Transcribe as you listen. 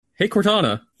Hey,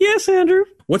 Cortana. Yes, Andrew.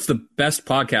 What's the best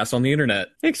podcast on the internet?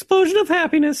 Explosion of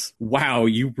Happiness. Wow,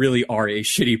 you really are a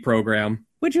shitty program.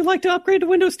 Would you like to upgrade to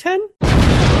Windows 10?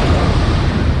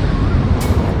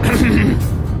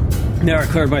 Now I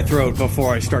cleared my throat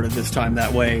before I started this time.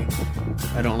 That way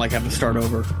I don't have to start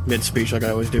over mid-speech like I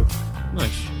always do.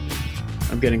 Nice.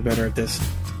 I'm getting better at this.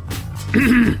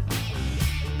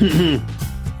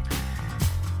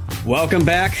 Welcome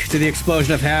back to the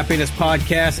Explosion of Happiness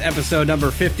podcast, episode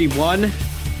number 51. It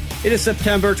is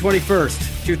September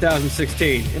 21st,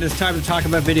 2016. It is time to talk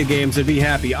about video games and be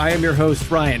happy. I am your host,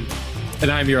 Ryan.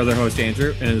 And I'm your other host,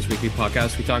 Andrew. And in this weekly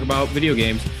podcast, we talk about video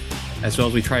games, as well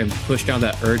as we try and push down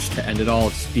that urge to end it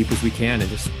all as deep as we can and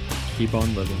just keep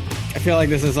on living. I feel like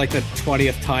this is like the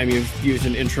 20th time you've used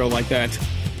an intro like that.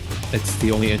 It's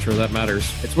the only intro that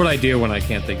matters. It's what I do when I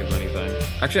can't think of anything.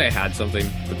 Actually, I had something,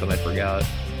 but then I forgot.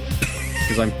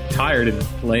 Because I'm tired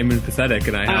and lame and pathetic,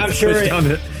 and I have to push down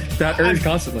that urge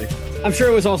constantly. I'm sure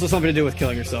it was also something to do with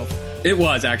killing yourself. It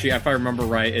was, actually, if I remember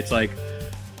right. It's like,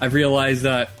 I've realized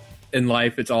that in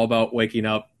life, it's all about waking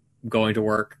up, going to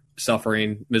work,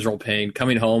 suffering miserable pain,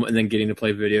 coming home, and then getting to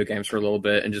play video games for a little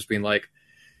bit, and just being like,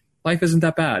 life isn't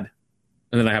that bad.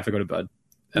 And then I have to go to bed.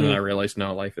 And then I realize,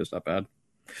 no, life is that bad.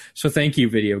 So thank you,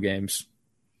 video games,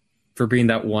 for being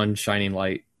that one shining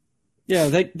light. Yeah,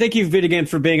 thank you, video games,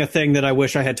 for being a thing that I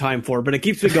wish I had time for, but it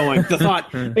keeps me going. The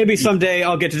thought, maybe someday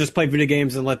I'll get to just play video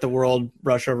games and let the world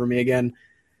rush over me again.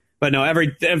 But no,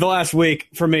 the last week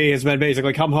for me has been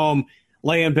basically come home,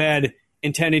 lay in bed,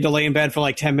 intending to lay in bed for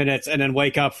like 10 minutes, and then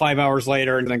wake up 5 hours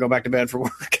later and then go back to bed for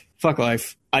work. Fuck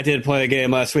life. I did play a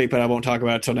game last week, but I won't talk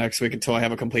about it till next week until I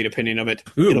have a complete opinion of it.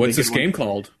 Ooh, what's this game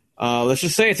called? Let's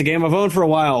just say it's a game I've owned for a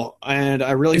while, and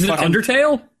I really Is it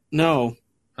Undertale? No.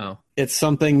 Oh. It's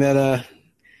something that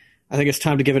I think it's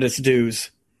time to give it its dues.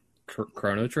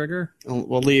 Chrono Trigger?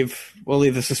 We'll leave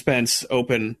the suspense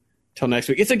open till next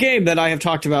week. It's a game that I have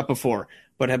talked about before,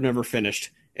 but have never finished,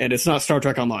 and it's not Star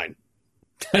Trek Online.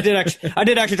 I did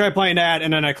actually try playing that,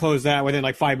 and then I closed that within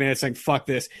like 5 minutes, saying "fuck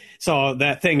this." So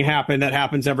that thing happened. That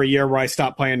happens every year where I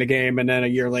stop playing the game, and then a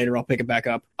year later I'll pick it back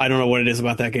up. I don't know what it is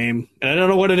about that game, and I don't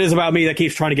know what it is about me that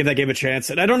keeps trying to give that game a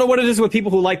chance, and I don't know what it is with people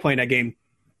who like playing that game.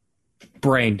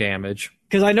 Brain damage.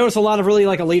 Because I notice a lot of really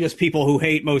like elitist people who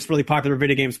hate most really popular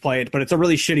video games play it, but it's a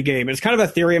really shitty game. It's kind of a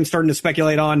theory I'm starting to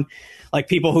speculate on, like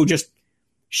people who just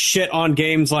shit on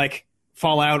games like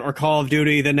Fallout or Call of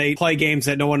Duty, then they play games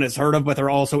that no one has heard of, but they're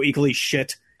also equally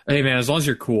shit. Hey man, as long as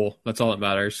you're cool, that's all that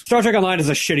matters. Star Trek Online is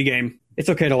a shitty game. It's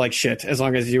okay to like shit, as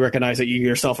long as you recognize that you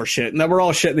yourself are shit, and that we're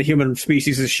all shit, and the human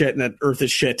species is shit, and that Earth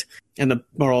is shit. And the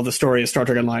moral of the story is Star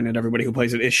Trek Online, and everybody who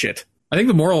plays it is shit. I think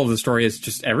the moral of the story is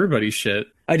just everybody's shit.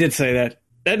 I did say that.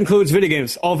 That includes video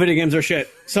games. All video games are shit.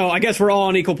 So I guess we're all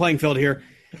on equal playing field here.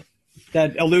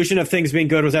 That illusion of things being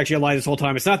good was actually a lie this whole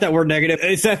time. It's not that we're negative.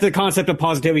 It's that the concept of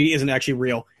positivity isn't actually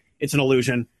real. It's an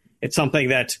illusion. It's something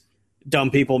that dumb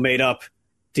people made up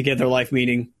to give their life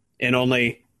meaning, and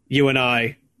only you and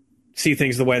I see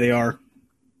things the way they are.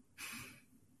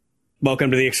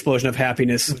 Welcome to the Explosion of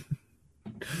Happiness.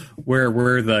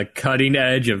 We're the cutting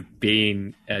edge of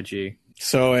being edgy.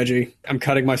 So edgy. I'm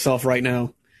cutting myself right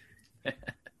now.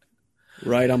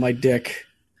 Right on my dick.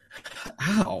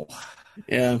 Ow.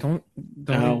 Yeah. Don't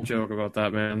Ow. joke about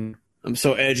that, man. I'm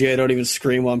so edgy I don't even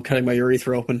scream while I'm cutting my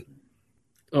urethra open.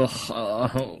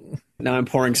 Ugh. Now I'm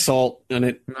pouring salt on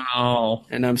it. No.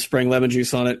 And I'm spraying lemon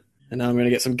juice on it. And now I'm going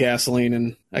to get some gasoline,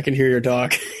 and I can hear your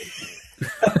dog.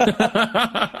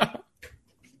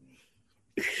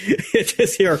 It's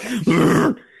just here.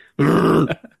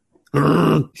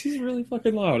 She's really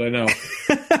fucking loud, I know.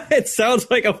 It sounds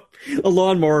like a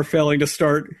lawnmower failing to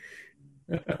start.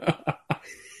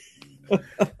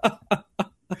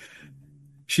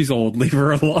 She's old, leave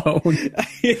her alone.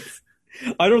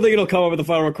 I don't think it'll come up with the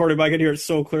final recording, but I can hear it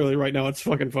so clearly right now. It's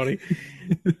fucking funny.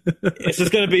 It's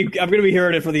just going to be, I'm going to be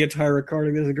hearing it for the entire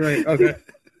recording. This is great. Okay.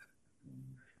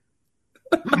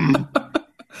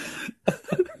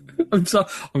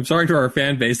 I'm sorry to our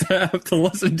fan base to have to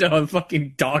listen to a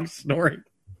fucking dog snoring.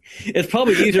 It's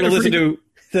probably easier to listen to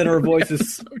than our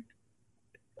voices.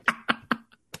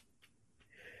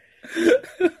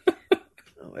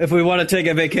 If we want to take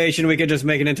a vacation, we could just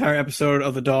make an entire episode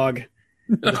of the dog.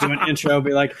 Just do an intro,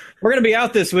 be like, we're going to be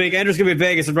out this week. Andrew's going to be in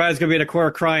Vegas, and Brian's going to be in a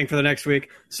corner crying for the next week.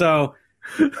 So,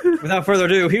 without further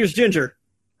ado, here's Ginger.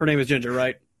 Her name is Ginger,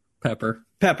 right? Pepper.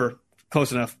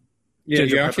 Close enough. Yeah,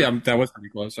 Ginger actually, that was pretty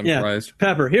close. I'm surprised.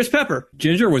 Pepper. Here's Pepper.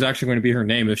 Ginger was actually going to be her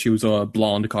name if she was a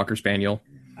blonde Cocker Spaniel.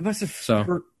 I must have...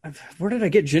 Where did I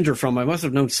get Ginger from? I must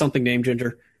have known something named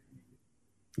Ginger.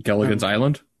 Gilligan's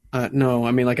Island? No,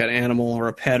 I mean like an animal or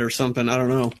a pet or something. I don't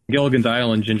know. Gilligan's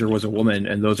Island, Ginger was a woman,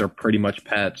 and those are pretty much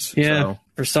pets. Yeah. So.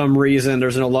 For some reason,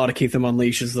 there's a lot to keep them on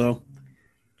leashes, though.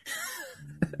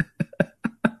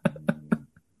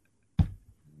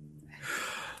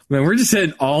 Man, we're just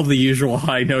hitting all the usual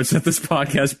high notes that this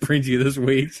podcast brings you this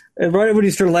week. And right when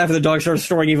you started laughing, the dog started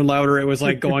snoring even louder. It was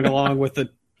like going along with the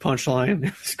punchline.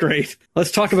 It was great.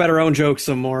 Let's talk about our own jokes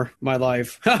some more. My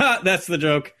life. That's the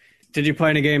joke. Did you play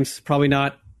any games? Probably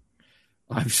not.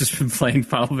 I've just been playing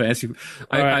Final Fantasy.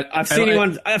 I've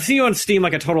seen you on Steam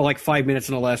like a total like 5 minutes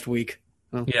in the last week.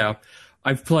 Oh. Yeah.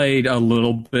 I've played a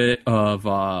little bit of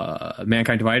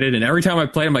Mankind Divided, and every time I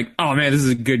play, I'm like, oh man, this is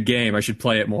a good game. I should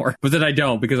play it more. But then I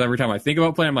don't, because every time I think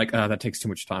about playing, I'm like, oh, that takes too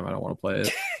much time. I don't want to play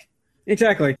it.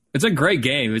 Exactly. It's a great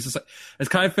game. It's just it's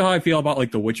kind of how I feel about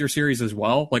like the Witcher series as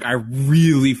well. Like I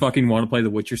really fucking want to play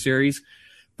the Witcher series,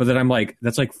 but then I'm like,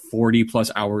 that's like 40 plus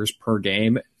hours per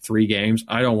game, 3 games.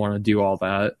 I don't want to do all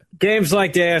that. Games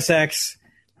like Deus Ex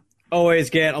always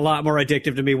get a lot more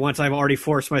addictive to me once I've already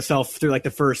forced myself through like the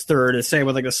first third. The same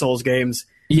with like the Souls games.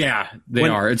 Yeah, they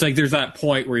are. It's like there's that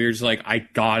point where you're just like, I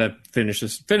gotta finish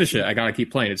it. I gotta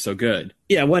keep playing. It's so good.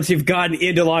 Yeah, once you've gotten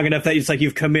into long enough that it's like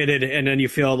you've committed, and then you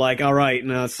feel like, all right,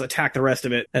 now let's attack the rest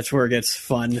of it. That's where it gets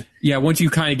fun. Yeah, once you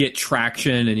kind of get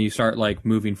traction and you start like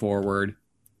moving forward,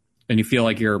 and you feel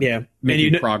like you're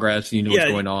making progress, and you know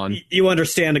what's going on. You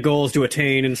understand the goals to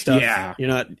attain and stuff. Yeah. You're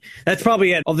not. That's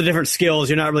probably it. All the different skills,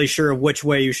 you're not really sure which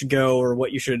way you should go or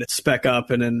what you should spec up,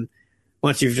 and then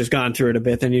once you've just gone through it a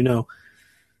bit, then you know.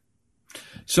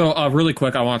 So, really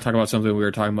quick, I want to talk about something we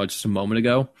were talking about just a moment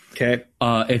ago. Okay.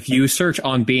 If you search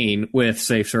on Bean with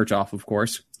safe search off, of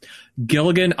course,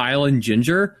 Gilligan Island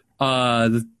Ginger,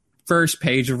 the first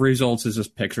page of results is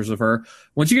just pictures of her.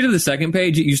 Once you get to the second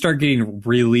page, you start getting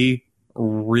really,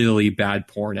 really bad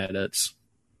porn edits.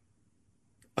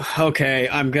 Okay,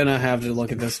 I'm gonna have to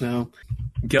look at this now.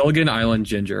 Gilligan Island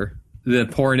Ginger, the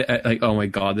porn, like, oh my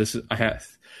god, this is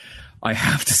I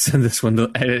have to send this one. The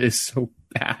edit is so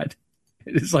bad.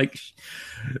 It is like,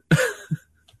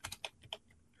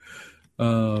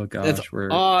 oh gosh, it's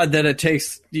odd that it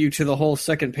takes you to the whole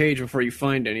second page before you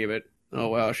find any of it. Oh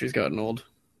wow, she's gotten old.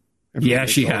 Yeah,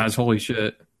 she has. Holy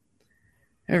shit.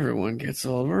 Everyone gets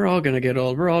old. We're all going to get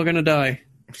old. We're all going to die.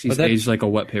 She's aged like a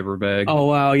wet paper bag. Oh,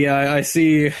 wow. Yeah, I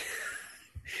see.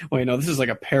 Wait, no, this is like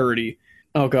a parody.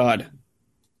 Oh, God.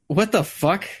 What the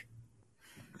fuck?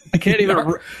 I can't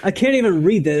even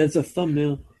read that. It's a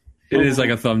thumbnail. It is like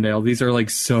a thumbnail. These are like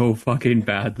so fucking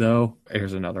bad, though.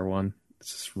 Here's another one.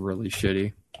 This is really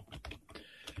shitty.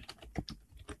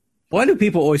 Why do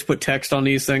people always put text on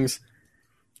these things?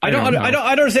 I don't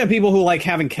understand people who like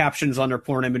having captions on their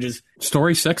porn images.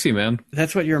 Story sexy, man.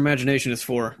 That's what your imagination is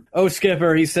for. Oh,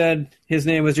 Skipper, he said his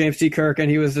name was James T. Kirk and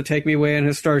he was to take me away in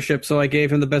his starship, so I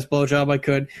gave him the best blowjob I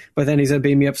could. But then he said,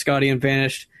 beam me up, Scotty, and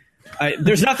vanished.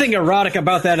 There's nothing erotic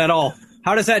about that at all.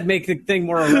 How does that make the thing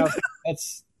more erotic?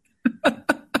 That's...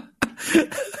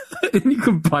 You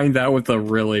combine that with a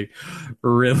really,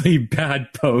 really bad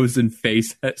pose and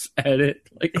face edit.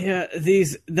 Like, yeah,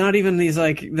 not even these,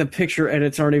 like, the picture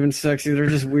edits aren't even sexy. They're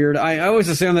just weird. I always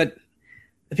assume that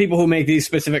the people who make these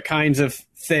specific kinds of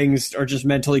things are just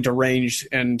mentally deranged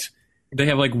and... They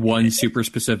have, like, one super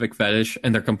specific fetish,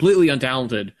 and they're completely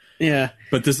untalented. Yeah.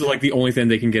 But this is, like, the only thing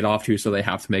they can get off to, so they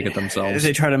have to make it themselves.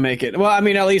 They try to make it. Well, I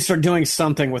mean, at least they're doing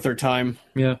something with their time.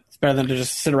 Yeah. It's better than to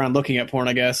just sit around looking at porn,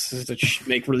 I guess. To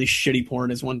make really shitty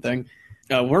porn is one thing.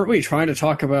 Weren't we trying to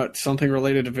talk about something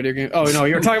related to video games? Oh, no,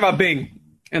 you were talking about Bing.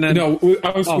 And then, no,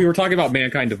 we were talking about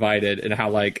Mankind Divided and how,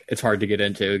 like, it's hard to get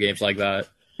into games like that.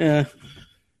 Yeah.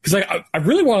 Because, like, I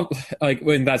really want, like,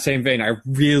 in that same vein, I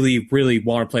really, really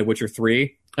want to play Witcher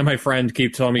 3. And my friend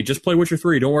keeps telling me, just play Witcher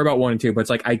 3. Don't worry about 1 and 2. But it's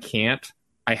like, I can't.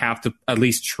 I have to at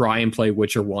least try and play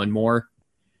Witcher 1 more.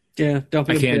 Yeah, don't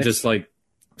be I can't just, like,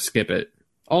 skip it.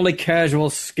 Only casual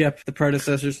skip the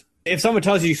predecessors. If someone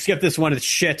tells you skip this one, it's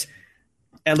shit.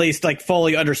 At least, like,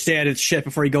 fully understand it's shit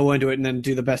before you go into it and then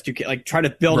do the best you can. Like, try to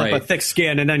build up a thick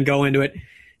skin and then go into it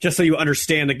just so you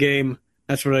understand the game.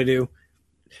 That's what I do.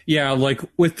 Yeah, like,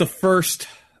 with the first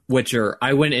Witcher,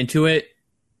 I went into it,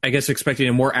 I guess, expecting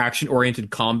a more action-oriented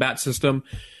combat system.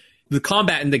 The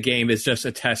combat in the game is just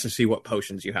a test to see what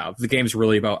potions you have. The game's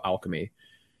really about alchemy.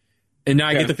 And now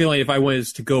I get the feeling if I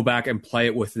was to go back and play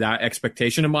it with that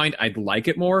expectation in mind, I'd like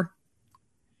it more.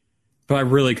 But I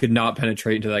really could not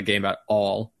penetrate into that game at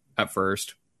all at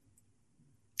first.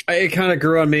 It kind of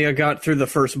grew on me. I got through the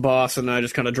first boss, and I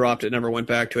just kind of dropped it, never went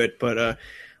back to it. But I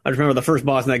just remember the first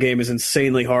boss in that game is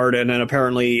insanely hard, and then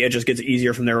apparently it just gets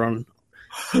easier from there on.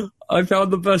 I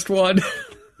found the best one.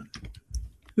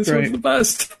 This one's the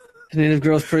best. Native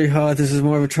girl's pretty hot. This is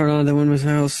more of a turn on than when Miss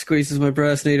House squeezes my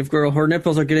breast. Native girl. Her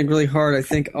nipples are getting really hard. I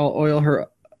think I'll oil her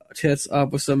tits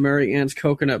up with some Mary Ann's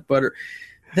coconut butter.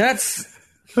 This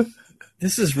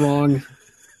is wrong.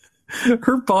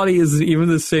 Her body isn't even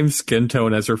the same skin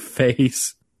tone as her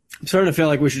face. I'm starting to feel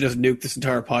like we should just nuke this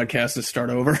entire podcast and start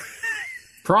over.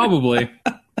 Probably.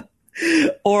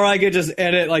 Or I could just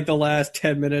edit like the last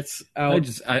 10 minutes out. I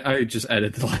just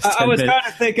edit the last 10 minutes. I was kind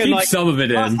of thinking keep like some of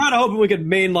it in. I was kind of hoping we could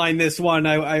mainline this one.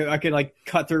 I could like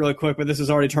cut through really quick, but this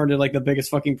has already turned into like the biggest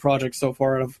fucking project so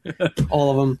far out of all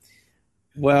of them.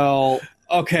 Well,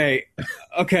 okay.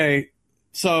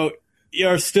 So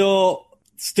you're still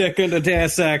sticking to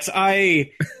Deus Ex.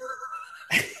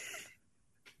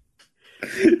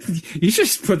 You should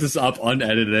just put this up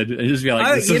unedited and just be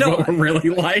like, this is what we're really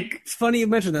like. It's funny you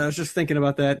mentioned that. I was just thinking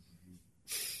about that.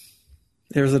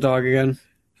 There's the dog again.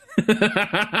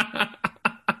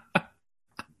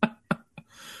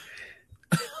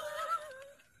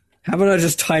 How about I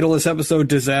just title this episode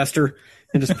Disaster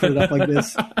and just put it up like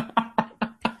this?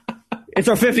 It's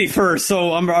our 51st,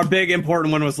 so our big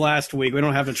important one was last week. We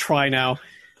don't have to try now.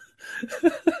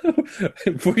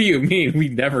 What do you mean? We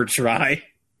never try.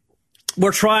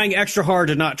 We're trying extra hard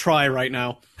to not try right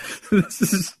now. This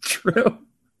is true.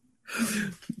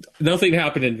 Nothing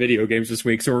happened in video games this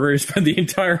week, so we're going to spend the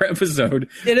entire episode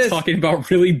talking about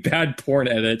really bad porn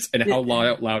edits and how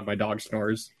loud my dog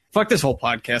snores. Fuck this whole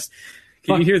podcast.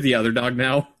 Can you hear the other dog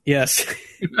now? Yes.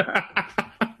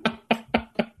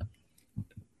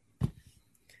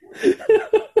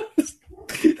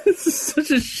 This is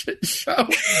such a shit show.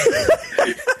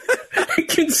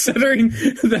 Considering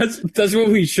that's what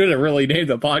we should have really named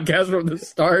the podcast from the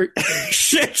start.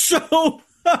 Shit show.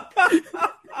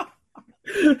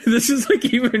 This is like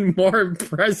even more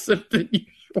impressive than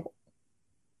usual.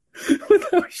 With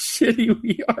how shitty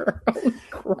we are. Holy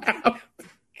crap.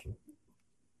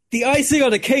 The icing on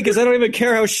the cake is I don't even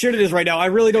care how shit it is right now. I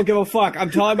really don't give a fuck.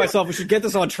 I'm telling myself we should get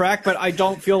this on track, but I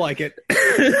don't feel like it.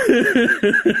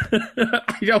 I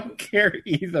don't care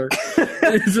either.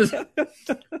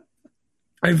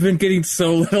 I've been getting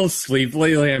so little sleep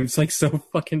lately. I'm just like so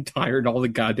fucking tired all the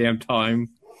goddamn time.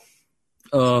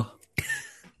 Gears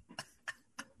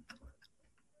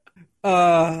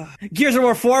of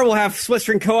War 4 will have split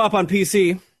screen co-op on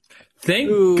PC.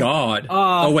 Thank God.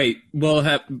 Oh wait, we'll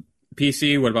have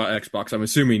PC. What about Xbox? I'm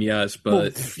assuming yes, but well,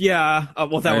 yeah.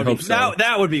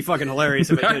 That would be fucking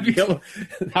hilarious if it did.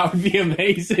 That would be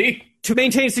amazing. To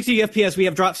maintain 60 FPS, we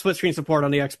have dropped split screen support on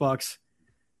the Xbox.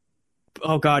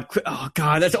 Oh god,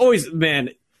 that's always,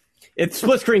 man. If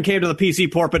split screen came to the PC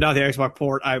port but not the Xbox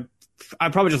port, I'd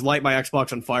probably just light my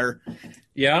Xbox on fire.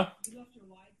 Yeah.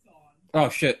 Oh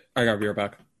shit! I gotta be right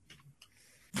back.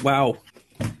 Wow.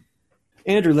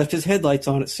 Andrew left his headlights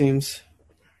on. It seems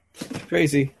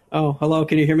crazy. Oh, hello.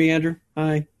 Can you hear me, Andrew?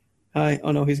 Hi.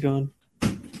 Oh no, he's gone.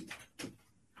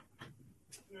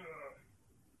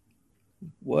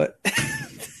 What?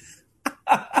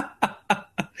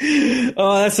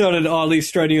 Oh, that sounded oddly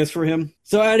strenuous for him.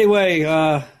 So anyway,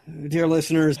 dear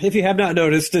listeners, if you have not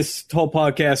noticed, this whole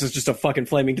podcast is just a fucking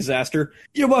flaming disaster.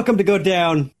 You're welcome to go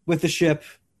down with the ship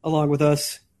along with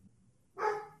us.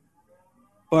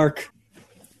 Bark.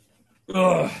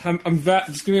 I'm back.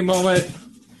 Just give me a moment.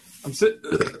 I'm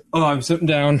sitting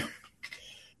down.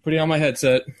 Putting on my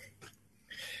headset.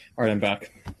 All right, I'm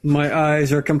back. My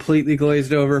eyes are completely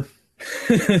glazed over.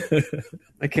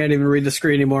 I can't even read the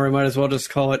screen anymore. I might as well just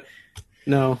call it.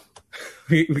 No.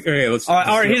 Okay, let's. All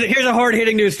right. Here's a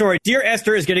hard-hitting news story. Dear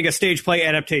Esther is getting a stage play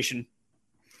adaptation.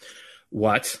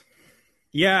 What?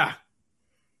 Yeah.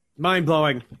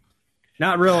 Mind-blowing.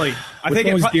 Not really. I think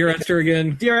it was Dear Esther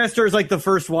again. Dear Esther is like the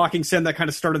first walking sim that kind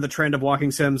of started the trend of walking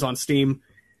sims on Steam.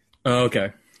 Oh,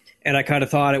 okay. And I kind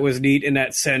of thought it was neat in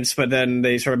that sense, but then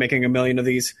they started making a million of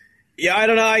these. Yeah, I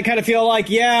don't know. I kind of feel like,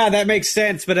 yeah, that makes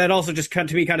sense, but that also just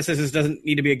to me kind of says this doesn't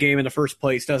need to be a game in the first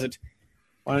place, does it?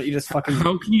 Why don't you just fucking...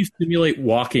 How can you simulate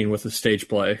walking with a stage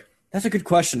play? That's a good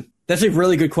question. That's a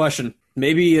really good question.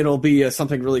 Maybe it'll be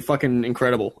something really fucking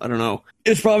incredible. I don't know.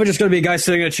 It's probably just going to be a guy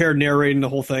sitting in a chair narrating the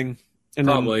whole thing. And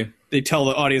probably. They tell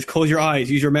the audience, close your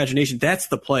eyes, use your imagination. That's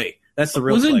the play. That's the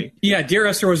real play. Yeah, Dear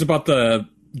Esther was about the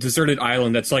deserted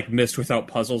island that's like missed without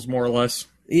puzzles, more or less.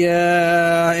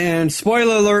 Yeah, and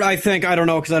spoiler alert, I don't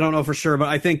know because I don't know for sure, but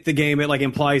I think the game, it like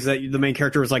implies that the main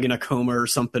character is like in a coma or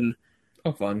something.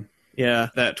 Oh, fun. Yeah,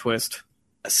 that twist.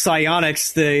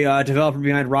 Psyonix, the developer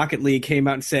behind Rocket League, came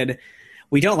out and said,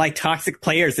 We don't like toxic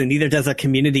players, and neither does our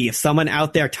community. If someone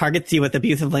out there targets you with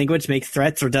abusive language, makes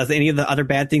threats, or does any of the other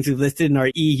bad things we've listed in our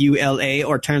EULA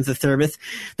or terms of service,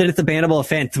 then it's a bannable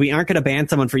offense. We aren't going to ban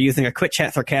someone for using a quick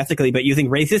chat sarcastically, but using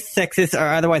racist, sexist, or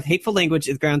otherwise hateful language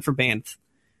is grounds for bans.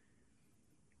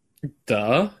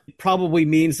 Duh. Probably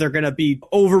means they're going to be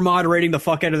over-moderating the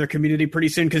fuck out of their community pretty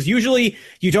soon, because usually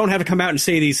you don't have to come out and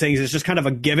say these things. It's just kind of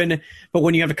a given. But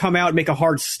when you have to come out and make a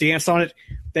hard stance on it,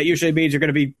 that usually means you're going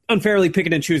to be unfairly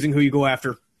picking and choosing who you go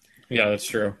after. Yeah, that's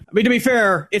true. I mean, to be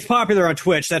fair, it's popular on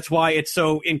Twitch. That's why it's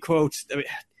so, in quotes. I mean,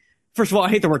 first of all, I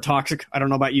hate the word toxic. I don't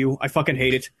know about you. I fucking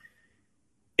hate it.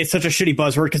 It's such a shitty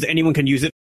buzzword because anyone can use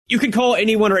it. You can call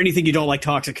anyone or anything you don't like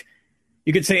toxic.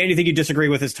 You can say anything you disagree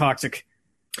with is toxic.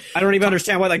 I don't even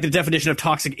understand what like the definition of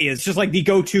toxic is. It's just like the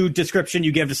go-to description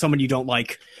you give to someone you don't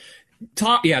like.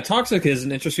 Toxic is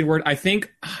an interesting word. I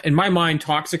think, in my mind,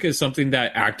 toxic is something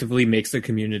that actively makes the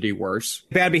community worse.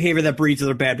 Bad behavior that breeds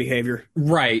other bad behavior.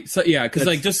 Right. So yeah, because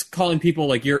like just calling people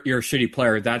like you're a shitty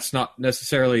player, that's not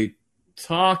necessarily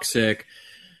toxic.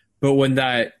 But when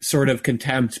that sort of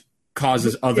contempt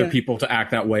causes other people to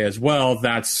act that way as well,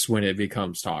 that's when it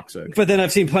becomes toxic. But then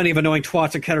I've seen plenty of annoying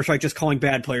twats in Counter-Strike just calling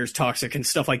bad players toxic and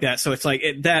stuff like that. So it's like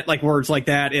that, like words like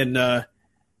that, and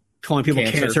calling people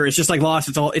cancer. It's just like lost.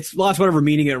 It's lost whatever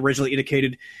meaning it originally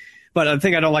indicated. But the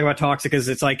thing I don't like about toxic is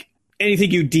it's like anything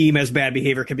you deem as bad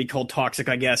behavior can be called toxic,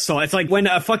 I guess. So it's like when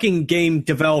a fucking game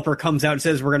developer comes out and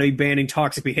says we're going to be banning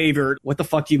toxic behavior, what the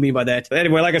fuck do you mean by that? But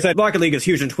anyway, like I said, Rocket League is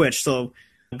huge on Twitch, so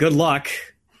good luck.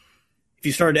 If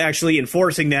you start actually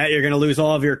enforcing that, you're going to lose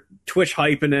all of your Twitch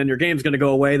hype, and then your game's going to go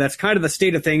away. That's kind of the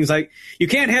state of things. Like, you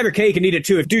can't have your cake and eat it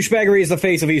too. If douchebaggery is the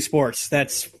face of esports,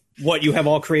 that's what you have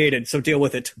all created. So deal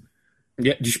with it.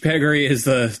 Yeah, douchebaggery is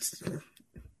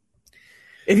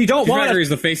If you don't want is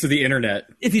the face of the internet.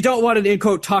 If you don't want an in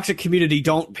quote toxic community,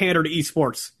 don't pander to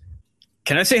esports.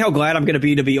 Can I say how glad I'm going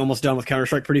to be almost done with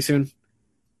Counter-Strike pretty soon?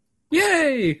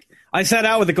 Yay! I set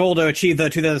out with the goal to achieve the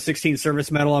 2016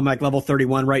 service medal. I'm like level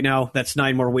 31 right now. That's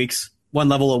 9 more weeks. 1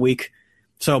 level a week.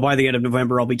 So by the end of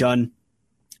November, I'll be done.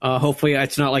 Hopefully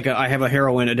it's not like I have a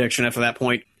heroin addiction after that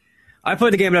point. I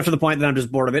played the game after the point that I'm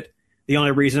just bored of it. The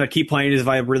only reason I keep playing is if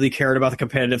I really cared about the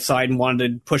competitive side and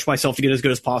wanted to push myself to get as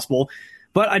good as possible.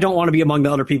 But I don't want to be among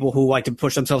the other people who like to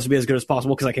push themselves to be as good as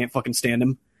possible because I can't fucking stand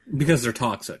them. Because they're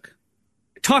toxic.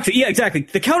 Toxic, yeah, exactly.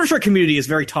 The Counter-Strike community is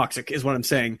very toxic, is what I'm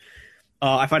saying.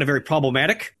 I find it very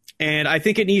problematic, and I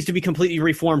think it needs to be completely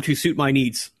reformed to suit my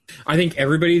needs. I think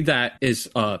everybody that is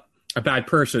a bad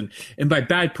person, and by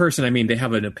bad person, I mean they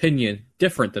have an opinion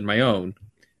different than my own,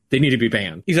 they need to be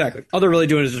banned. Exactly. All they're really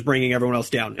doing is just bringing everyone else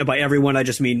down. And by everyone, I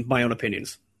just mean my own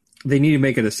opinions. They need to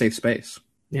make it a safe space.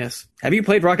 Yes. Have you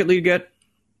played Rocket League yet?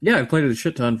 Yeah, I played it a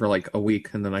shit ton for like a week,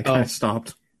 and then I kind of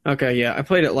stopped. Okay, yeah. I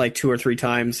played it like 2 or 3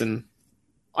 times, and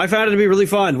I found it to be really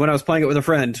fun when I was playing it with a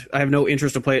friend. I have no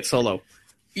interest to play it solo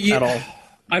at all.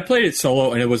 I played it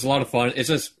solo, and it was a lot of fun. It's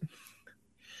just...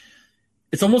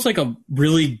 It's almost like a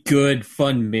really good,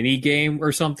 fun mini game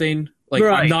or something. Like,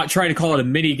 right. I'm not trying to call it a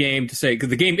mini game to say... Because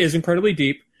the game is incredibly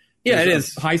deep. Yeah, it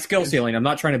is. High skill ceiling. I'm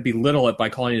not trying to belittle it by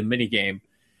calling it a mini game.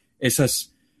 It's just...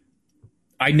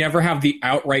 I never have the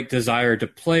outright desire to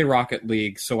play Rocket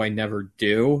League, so I never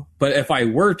do. But if I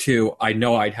were to, I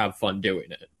know I'd have fun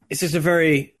doing it. It's just a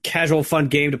very casual, fun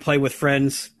game to play with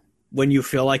friends when you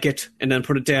feel like it, and then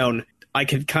put it down. I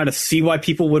can kind of see why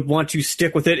people would want to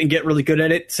stick with it and get really good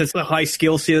at it, since it's a high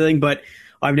skill ceiling, but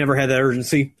I've never had that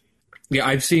urgency. Yeah,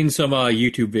 I've seen some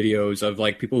YouTube videos of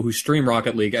like people who stream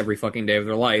Rocket League every fucking day of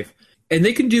their life, and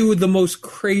they can do the most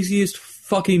craziest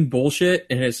fucking bullshit,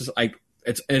 and it's just like,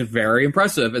 it's very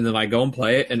impressive. And then I go and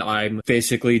play it, and I'm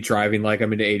basically driving like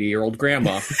I'm an 80-year-old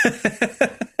grandma.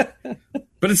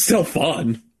 But it's still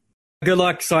fun. Good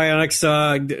luck,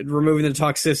 Psyonix, removing the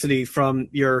toxicity from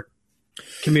your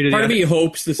community. Part of me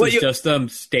hopes this is just them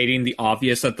stating the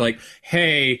obvious that, like,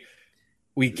 hey,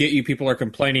 we get you people are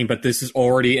complaining, but this is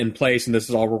already in place, and this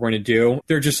is all we're going to do.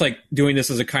 They're just, like, doing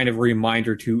this as a kind of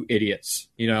reminder to idiots,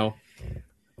 you know?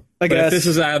 But if this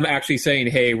is actually saying,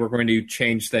 hey, we're going to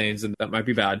change things, and that might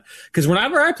be bad. Because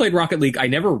whenever I played Rocket League, I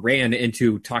never ran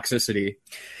into toxicity.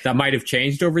 That might have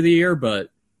changed over the year, but...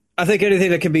 I think anything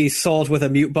that can be solved with a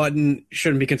mute button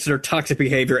shouldn't be considered toxic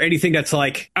behavior. Anything that's,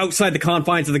 like, outside the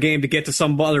confines of the game to get to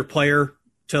some other player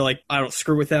to, like, I don't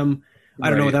screw with them. I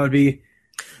don't know what that would be.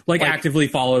 Like actively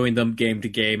following them game to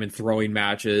game and throwing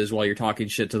matches while you're talking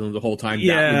shit to them the whole time.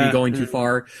 Yeah. That would be going too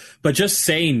far. But just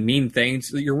saying mean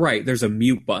things, you're right. There's a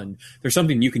mute button. There's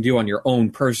something you can do on your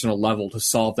own personal level to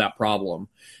solve that problem.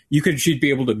 Should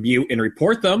be able to mute and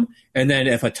report them. And then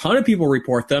if a ton of people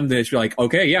report them, then it's like,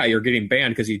 okay, yeah, you're getting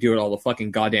banned because you do it all the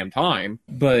fucking goddamn time.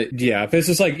 But yeah, if it's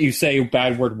just like you say a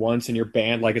bad word once and you're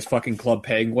banned like it's fucking Club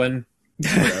Penguin,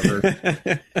 whatever.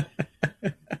 I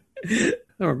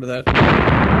remember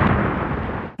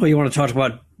that. Well, you want to talk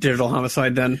about Digital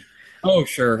Homicide then? Oh,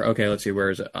 sure. Okay, let's see. Where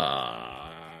is it?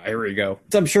 Here we go.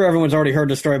 I'm sure everyone's already heard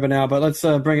the story by now, but let's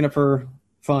bring it up for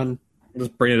fun.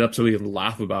 Let's bring it up so we can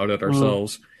laugh about it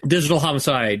ourselves. Digital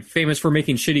Homicide, famous for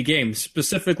making shitty games,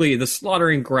 specifically The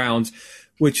Slaughtering Grounds,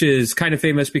 which is kind of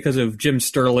famous because of Jim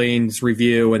Sterling's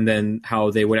review and then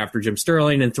how they went after Jim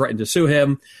Sterling and threatened to sue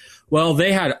him. Well,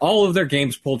 they had all of their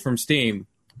games pulled from Steam,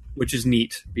 which is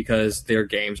neat because their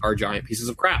games are giant pieces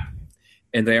of crap.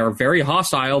 And they are very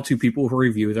hostile to people who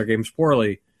review their games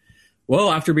poorly. Well,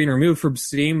 after being removed from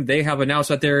Steam, they have announced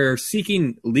that they're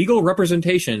seeking legal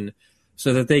representation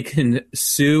so that they can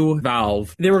sue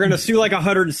Valve. They were going to sue like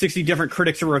 160 different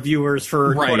critics or reviewers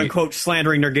for quote-unquote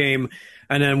slandering their game.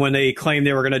 And then when they claimed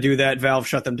they were going to do that, Valve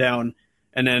shut them down.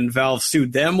 And then Valve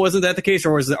sued them. Wasn't that the case?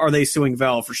 Or are they suing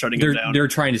Valve for shutting them down? They're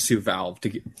trying to sue Valve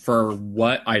for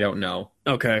what? I don't know.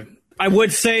 Okay. I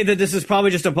would say that this is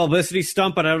probably just a publicity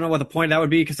stunt, but I don't know what the point of that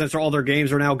would be because since all their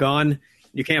games are now gone,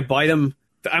 you can't buy them.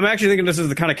 I'm actually thinking this is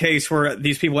the kind of case where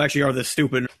these people actually are this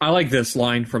stupid. I like this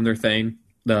line from their thing.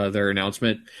 Their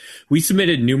announcement. We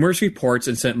submitted numerous reports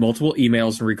and sent multiple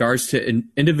emails in regards to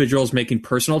individuals making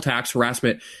personal attacks,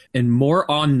 harassment, and more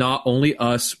on not only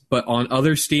us, but on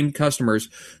other Steam customers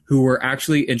who were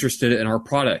actually interested in our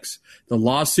products. The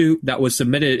lawsuit that was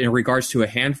submitted in regards to a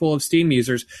handful of Steam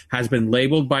users has been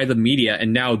labeled by the media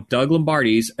and now Doug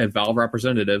Lombardi's, a Valve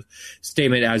representative,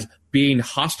 statement as being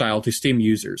hostile to Steam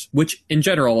users, which in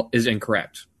general is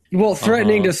incorrect. Well,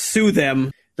 threatening to sue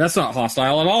them. That's not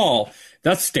hostile at all.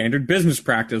 That's standard business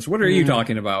practice. What are you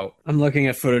talking about? I'm looking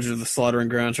at footage of The Slaughtering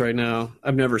Grounds right now.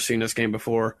 I've never seen this game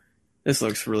before. This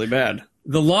looks really bad.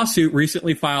 The lawsuit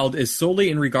recently filed is solely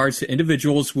in regards to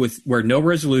individuals where no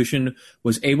resolution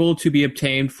was able to be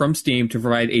obtained from Steam to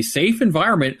provide a safe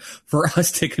environment for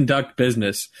us to conduct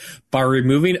business. By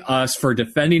removing us for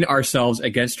defending ourselves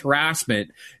against harassment,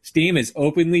 Steam is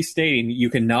openly stating you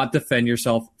cannot defend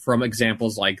yourself from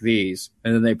examples like these.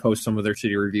 And then they post some of their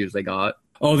shitty reviews they got.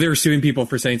 Oh, they're suing people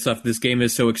for saying stuff. This game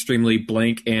is so extremely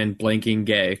blank and blanking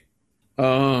gay.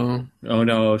 Oh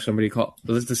no, somebody called.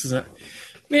 This is not.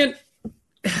 Man,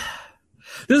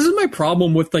 this is my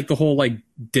problem with like the whole like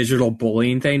digital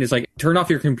bullying thing. Is like turn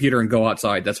off your computer and go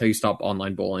outside. That's how you stop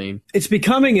online bullying. It's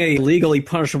becoming a legally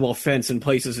punishable offense in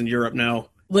places in Europe now.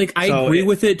 Like, I agree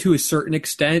with it to a certain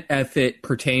extent if it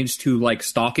pertains to, like,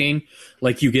 stalking.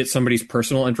 Like, you get somebody's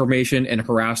personal information and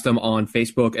harass them on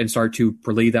Facebook and start to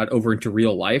relay that over into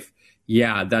real life.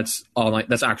 Yeah, that's online.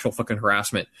 That's actual fucking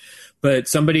harassment. But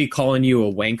somebody calling you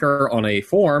a wanker on a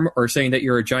forum or saying that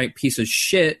you're a giant piece of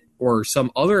shit or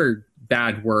some other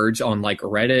bad words on, like,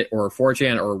 Reddit or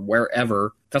 4chan or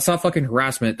wherever, that's not fucking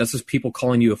harassment. That's just people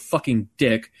calling you a fucking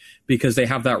dick because they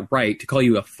have that right to call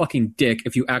you a fucking dick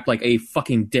if you act like a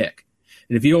fucking dick.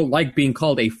 And if you don't like being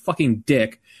called a fucking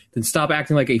dick, then stop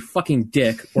acting like a fucking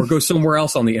dick or go somewhere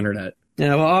else on the internet.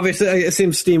 Yeah, well, obviously, it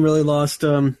seems Steam really lost.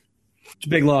 It's a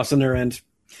big loss on their end.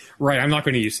 Right, I'm not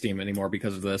going to use Steam anymore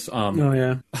because of this. Oh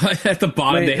yeah. At the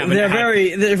bottom,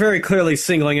 they're very clearly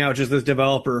singling out just this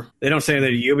developer. They don't say that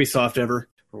to Ubisoft ever.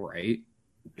 Right.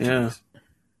 Yeah.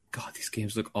 God, these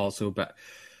games look all so bad.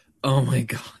 Oh my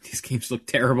god, these games look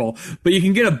terrible. But you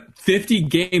can get a 50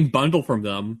 game bundle from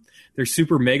them. Their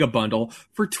super mega bundle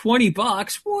for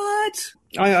 $20. What?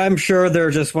 I'm sure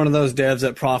they're just one of those devs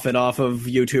that profit off of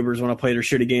YouTubers when I play their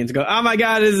shitty games and go, oh my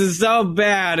god, this is so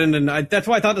bad. And then that's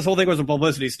why I thought this whole thing was a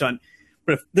publicity stunt.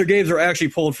 But if their games are actually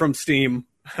pulled from Steam,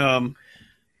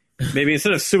 maybe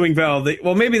instead of suing Valve,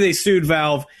 maybe they sued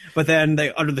Valve, but then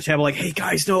they under the table like, hey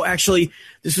guys, no, actually,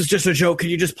 this is just a joke. Can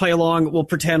you just play along? We'll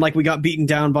pretend like we got beaten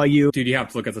down by you. Dude, you have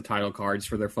to look at the title cards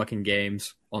for their fucking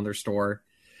games on their store.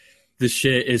 This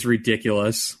shit is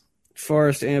ridiculous.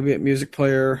 Forest Ambient Music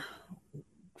Player,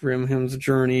 Grimham's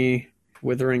Journey,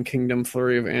 Withering Kingdom,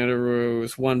 Flurry of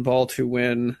Andirose, One Ball to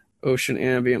Win, Ocean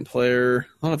Ambient Player.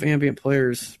 A lot of ambient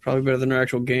players. Probably better than their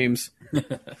actual games.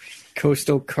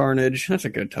 Coastal Carnage. That's a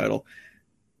good title.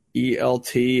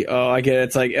 ELT. Oh, I get it.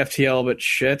 It's like FTL, but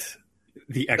shit.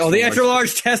 The extra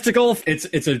large testicle.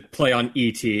 It's a play on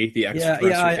ET. The extra.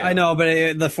 Yeah, I know,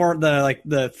 but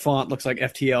the font looks like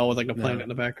FTL with like the planet in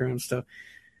the background and stuff.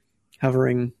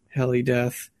 Hovering Heli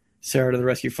Death. Sarah to the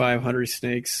Rescue 5, Hungry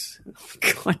Snakes.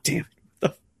 God damn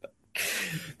it.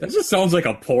 That just sounds like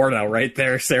a porno right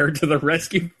there. Sarah to the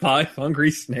Rescue 5,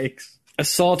 Hungry Snakes.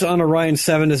 Assault on Orion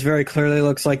 7 is very clearly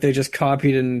looks like they just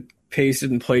copied and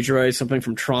pasted and plagiarized something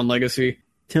from Tron Legacy.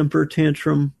 Temper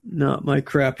Tantrum, not my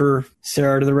crapper.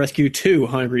 Sarah to the Rescue 2,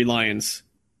 Hungry Lions.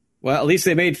 Well, at least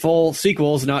they made full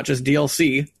sequels, not just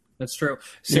DLC. That's true.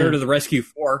 Sarah to the Rescue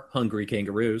 4, Hungry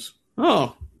Kangaroos.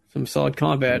 Oh, some solid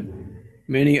combat.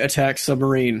 Mini Attack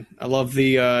Submarine. I love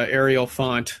the Arial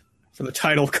font for the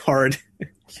title card.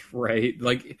 Right.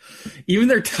 Like, even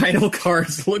their title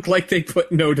cards look like they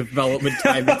put no development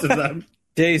time into them.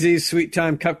 Daisy's Sweet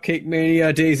Time Cupcake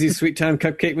Mania, Daisy's Sweet Time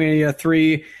Cupcake Mania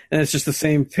 3, and it's just the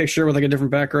same picture with like a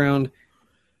different background.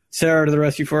 Sarah to the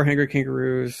Rescue 4, Hungry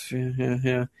Kangaroos.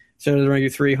 Yeah. Sarah to the Rescue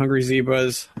 3, Hungry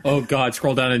Zebras. Oh, God.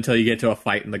 Scroll down until you get to a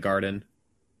fight in the garden.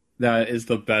 That is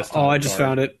the best. Oh, I just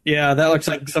found it. Yeah, that looks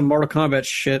like some Mortal Kombat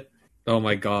shit. Oh,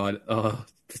 my God. Oh,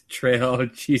 the trail.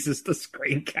 Jesus, the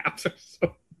screen caps are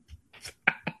so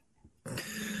bad.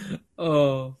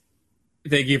 Oh.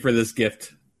 Thank you for this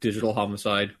gift, Digital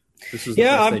Homicide. This is the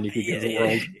best thing you could give the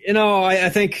world. You know, I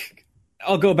think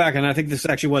I'll go back, and I think this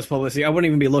actually was publicity. I wouldn't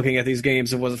even be looking at these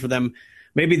games if it wasn't for them.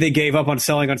 Maybe they gave up on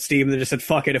selling on Steam, and they just said,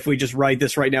 fuck it, if we just write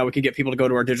this right now, we can get people to go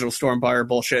to our digital store and buy our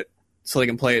bullshit so they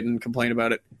can play it and complain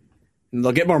about it. And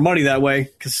they'll get more money that way,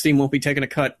 because Steam won't be taking a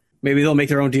cut. Maybe they'll make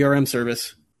their own DRM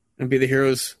service and be the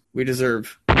heroes we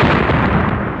deserve. Look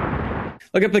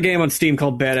up the game on Steam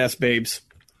called Badass Babes.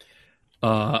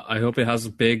 I hope it has a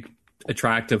big,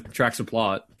 attractive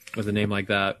plot with a name like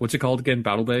that. What's it called again?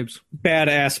 Battle Babes?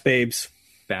 Badass Babes.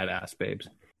 Badass Babes.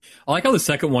 I like how the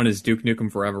second one is Duke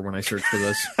Nukem Forever when I search for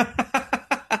this.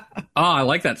 I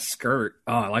like that skirt.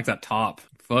 I like that top.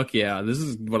 Fuck yeah, this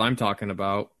is what I'm talking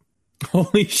about.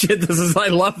 Holy shit, I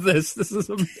love this. This is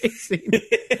amazing.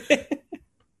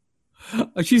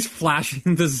 She's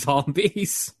flashing the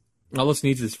zombies. All this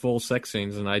needs is full sex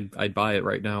scenes, and I'd buy it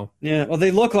right now. Yeah, well,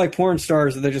 they look like porn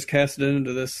stars, and they just casted it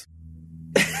into this.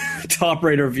 Top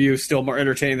rate review, still more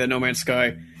entertaining than No Man's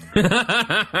Sky.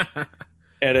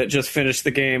 And it just finished the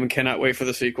game and cannot wait for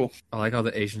the sequel. I like how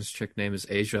the Asian's chick name is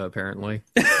Asia, apparently.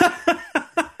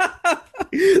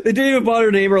 They didn't even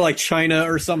bother to name her like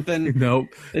China or something. Nope,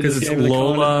 because it's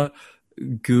Lola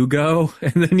Gugo,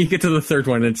 and then you get to the third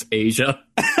one, and it's Asia.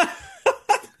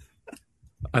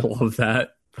 I love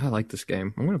that. I like this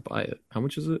game. I'm going to buy it. How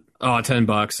much is it? Oh,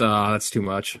 $10. That's too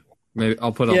much. Maybe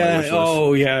I'll put it on my wish list.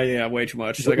 Oh, yeah, way too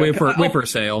much. Wait for a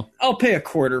sale. I'll pay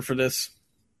 $0.25 for this.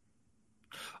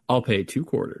 I'll pay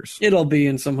 $0.25. It'll be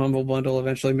in some humble bundle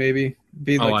eventually, maybe.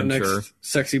 Be like the next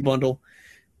sexy bundle.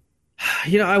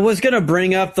 You know, I was going to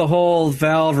bring up the whole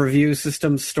Valve review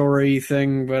system story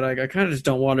thing, but I kind of just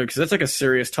don't want to because that's like a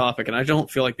serious topic, and I don't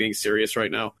feel like being serious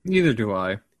right now. Neither do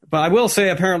I. But I will say,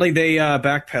 apparently, they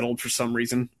backpedaled for some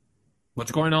reason.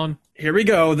 What's going on? Here we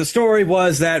go. The story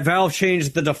was that Valve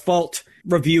changed the default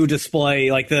review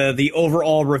display, like the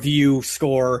overall review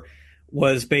score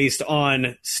was based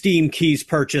on Steam keys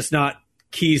purchased, not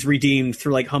keys redeemed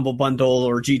through like Humble Bundle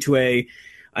or G2A.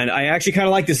 And I actually kind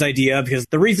of like this idea because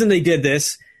the reason they did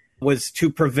this was to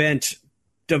prevent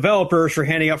developers from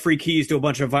handing out free keys to a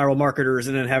bunch of viral marketers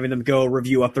and then having them go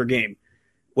review up their game.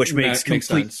 Which makes complete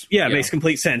sense. Yeah, makes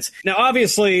complete sense. Now,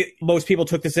 obviously, most people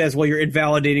took this as, well, you're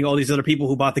invalidating all these other people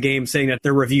who bought the game, saying that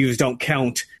their reviews don't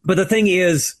count. But the thing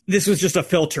is, this was just a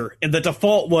filter, and the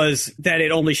default was that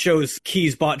it only shows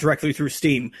keys bought directly through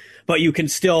Steam. But you can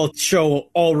still show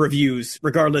all reviews,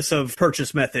 regardless of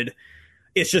purchase method.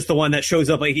 It's just the one that shows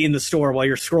up like in the store while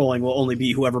you're scrolling will only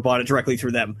be whoever bought it directly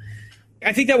through them.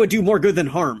 I think that would do more good than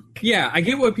harm. Yeah, I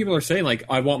get what people are saying, like,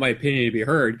 I want my opinion to be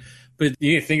heard. But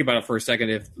you need to think about it for a second.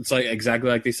 If it's like exactly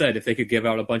like they said, if they could give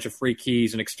out a bunch of free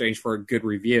keys in exchange for a good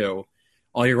review,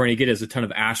 all you're going to get is a ton of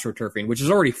astroturfing, which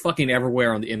is already fucking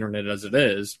everywhere on the internet as it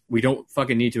is. We don't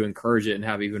fucking need to encourage it and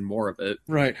have even more of it.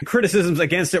 Right. Criticisms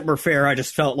against it were fair. I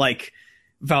just felt like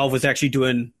Valve was actually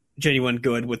doing genuine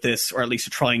good with this, or at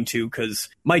least trying to, because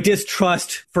my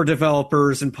distrust for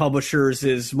developers and publishers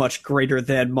is much greater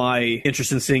than my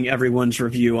interest in seeing everyone's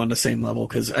review on the same level,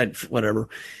 because whatever.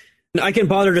 I can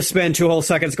bother to spend 2 whole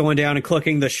seconds going down and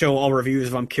clicking the show all reviews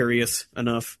if I'm curious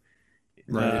enough.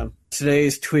 Right.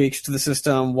 Today's tweaks to the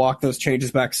system walk those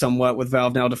changes back somewhat, with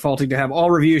Valve now defaulting to have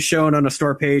all reviews shown on a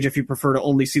store page. If you prefer to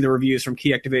only see the reviews from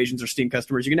key activations or Steam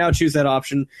customers, you can now choose that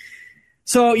option.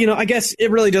 So, I guess it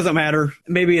really doesn't matter.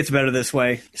 Maybe it's better this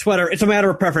way. It's a matter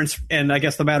of preference, and I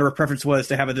guess the matter of preference was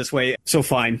to have it this way, so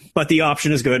fine. But the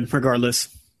option is good,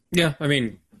 regardless. Yeah, I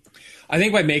mean, I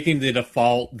think by making the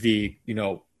default the,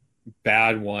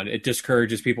 bad one, it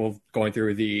discourages people going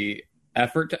through the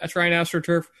effort to try and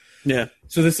AstroTurf. Yeah.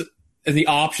 So this is the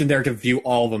option there to view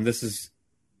all of them. This is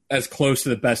as close to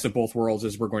the best of both worlds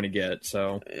as we're going to get.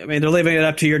 So I mean, they're leaving it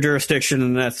up to your jurisdiction,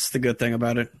 and that's the good thing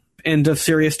about it. End of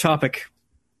serious topic.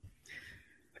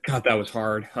 God, that was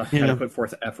hard. I had to put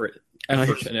forth effort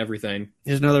and everything.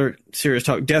 Here's another serious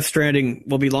talk. Death Stranding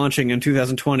will be launching in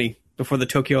 2020 before the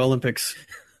Tokyo Olympics.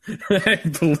 I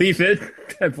believe it.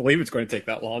 I believe it's going to take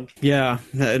that long. Yeah,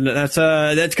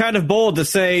 that's kind of bold to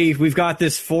say we've got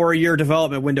this 4-year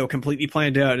development window completely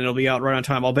planned out and it'll be out right on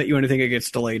time. I'll bet you anything it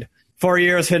gets delayed. 4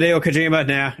 years, Hideo Kojima?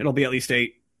 Nah, it'll be at least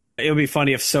 8. It would be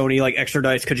funny if Sony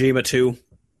extradites Kojima too,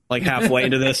 halfway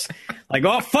into this.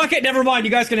 Oh, fuck it, never mind,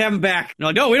 you guys can have him back.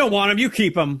 No, we don't want him, you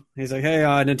keep him. He's like, hey,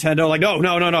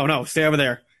 Nintendo, no, stay over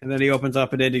there. And then he opens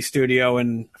up an indie studio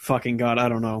and fucking God, I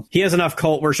don't know. He has enough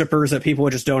cult worshippers that people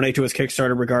would just donate to his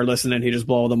Kickstarter regardless, and then he just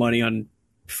blow all the money on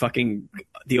fucking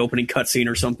the opening cutscene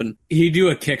or something. He'd do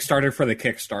a Kickstarter for the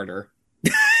Kickstarter.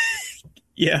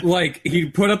 Yeah.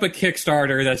 He'd put up a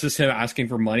Kickstarter that's just him asking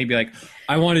for money, be like,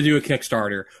 I want to do a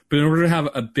Kickstarter, but in order to have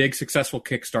a big, successful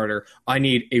Kickstarter, I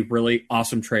need a really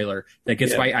awesome trailer that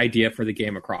gets my idea for the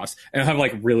game across. And I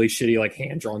have, really shitty,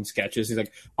 hand-drawn sketches. He's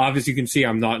like, obviously you can see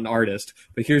I'm not an artist,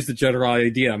 but here's the general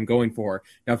idea I'm going for.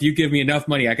 Now, if you give me enough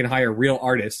money, I can hire real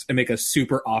artists and make a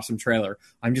super awesome trailer.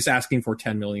 I'm just asking for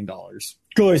 $10 million.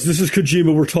 Guys, this is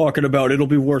Kojima we're talking about. It'll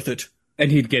be worth it. And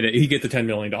he'd get it. He'd get the $10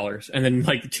 million. And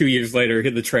then 2 years later,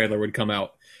 the trailer would come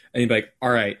out. And he'd be like,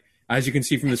 all right, as you can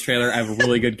see from this trailer, I have a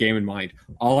really good game in mind.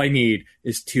 All I need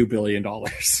is $2 billion.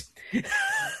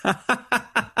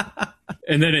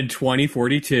 And then in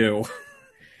 2042...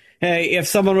 Hey, if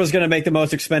someone was going to make the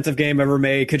most expensive game ever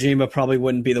made, Kojima probably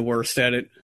wouldn't be the worst at it.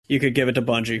 You could give it to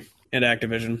Bungie and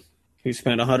Activision, who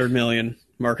spent $100 million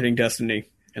marketing Destiny,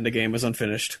 and the game was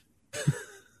unfinished.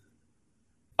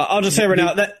 I'll just say right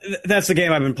now, that's the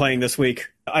game I've been playing this week.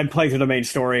 I'm playing through the main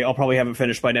story. I'll probably have it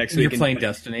finished by next week. You're playing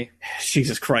Destiny?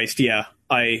 Jesus Christ, yeah.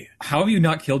 How have you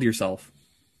not killed yourself?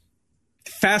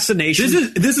 Fascination.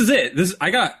 This is it.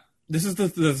 This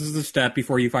is the step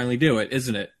before you finally do it,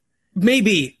 isn't it?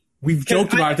 Maybe. We've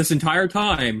joked about it this entire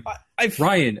time.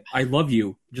 Ryan, I love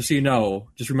you. Just so you know.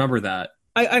 Just remember that.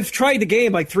 I've tried the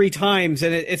game 3 times,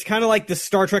 and it's kind of like the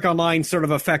Star Trek Online sort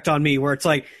of effect on me, where it's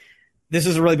this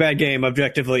is a really bad game,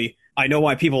 objectively. I know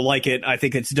why people like it. I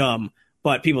think it's dumb,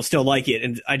 but people still like it.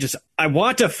 And I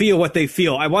want to feel what they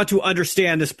feel. I want to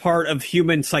understand this part of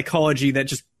human psychology that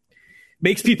just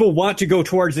makes people want to go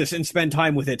towards this and spend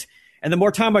time with it. And the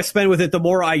more time I spend with it, the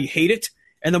more I hate it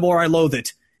and the more I loathe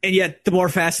it. And yet the more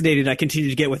fascinated I continue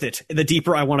to get with it, the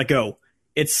deeper I want to go.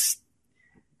 It's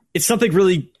something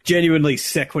really genuinely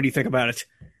sick when you think about it.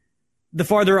 The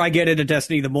farther I get into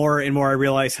Destiny, the more and more I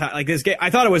realize how this game. I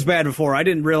thought it was bad before. I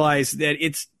didn't realize that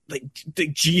it's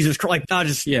Jesus Christ. I'll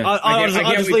just leave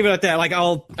it at that.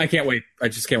 I can't wait. I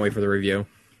just can't wait for the review.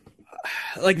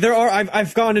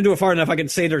 I've gone into it far enough. I can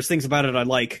say there's things about it I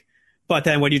like, but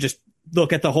then when you just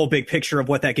look at the whole big picture of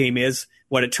what that game is,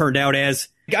 what it turned out as,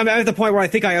 I'm at the point where I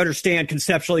think I understand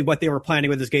conceptually what they were planning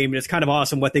with this game, and it's kind of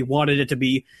awesome what they wanted it to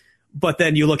be. But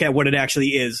then you look at what it actually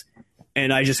is.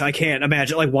 And I can't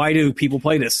imagine, why do people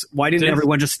play this? Why didn't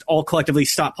everyone just all collectively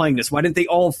stop playing this? Why didn't they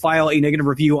all file a negative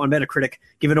review on Metacritic,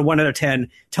 give it a 1 out of 10,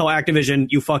 tell Activision,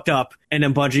 you fucked up, and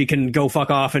then Bungie can go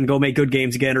fuck off and go make good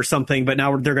games again or something, but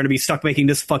now they're going to be stuck making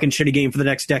this fucking shitty game for the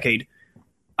next decade?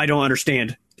 I don't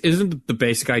understand. Isn't the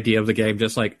basic idea of the game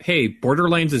just hey,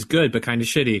 Borderlands is good, but kind of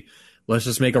shitty. Let's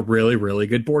just make a really, really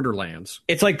good Borderlands.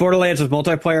 It's like Borderlands with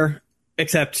multiplayer.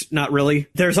 Except not really.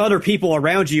 There's other people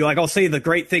around you. I'll say the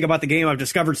great thing about the game I've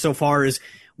discovered so far is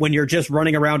when you're just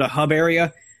running around a hub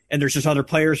area and there's just other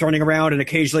players running around, and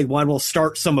occasionally one will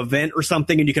start some event or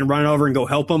something and you can run over and go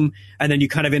help them. And then you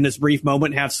kind of in this brief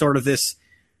moment have sort of this,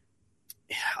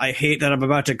 I hate that I'm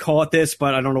about to call it this,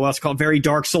 but I don't know what else to call it, very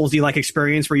Dark Souls-y like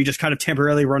experience where you just kind of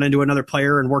temporarily run into another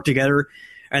player and work together.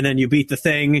 And then you beat the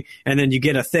thing, and then you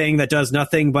get a thing that does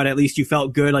nothing, but at least you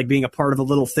felt good being a part of a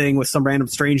little thing with some random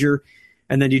stranger.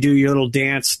 And then you do your little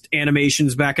dance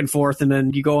animations back and forth, and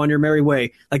then you go on your merry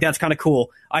way. That's kind of cool.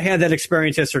 I had that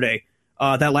experience yesterday.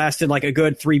 That lasted a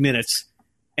good 3 minutes.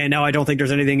 And now I don't think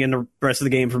there's anything in the rest of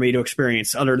the game for me to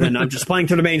experience other than I'm just playing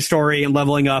through the main story and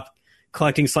leveling up,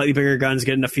 collecting slightly bigger guns,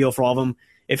 getting a feel for all of them.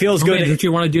 It feels good. Don't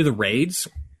you want to do the raids?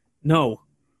 No.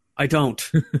 I don't,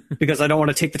 because I don't want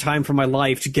to take the time from my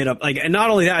life to get up. And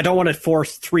not only that, I don't want to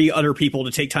force 3 other people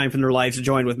to take time from their lives to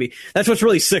join with me. That's what's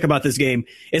really sick about this game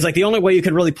is the only way you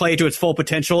can really play it to its full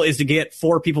potential is to get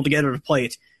 4 people together to play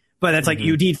it. But that's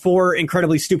you need 4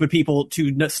 incredibly stupid people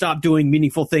to stop doing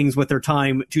meaningful things with their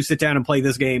time to sit down and play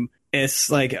this game.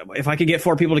 It's if I could get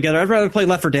 4 people together, I'd rather play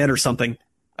Left 4 Dead or something.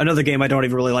 Another game I don't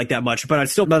even really like that much, but I'd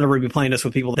still rather be playing this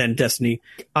with people than Destiny.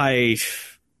 I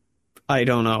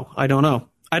don't know. I don't know,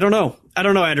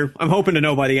 Andrew. I'm hoping to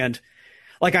know by the end.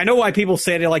 Like, I know why people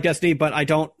say they like Destiny, but I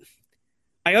don't.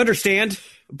 I understand,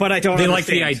 but I don't They understand. like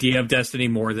the idea of Destiny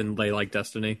more than they like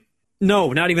Destiny.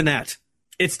 No, not even that.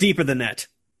 It's deeper than that.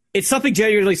 It's something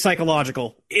genuinely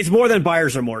psychological. It's more than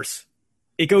buyer's remorse.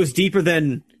 It goes deeper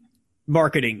than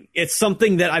marketing. It's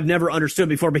something that I've never understood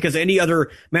before, because any other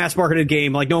mass-marketed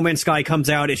game, like No Man's Sky, comes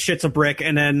out, it shits a brick,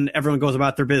 and then everyone goes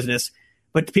about their business.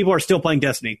 But people are still playing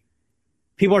Destiny.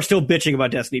 People are still bitching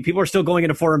about Destiny. People are still going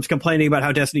into forums complaining about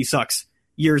how Destiny sucks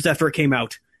years after it came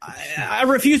out. I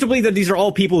refuse to believe that these are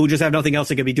all people who just have nothing else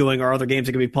they could be doing or other games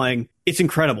they could be playing. It's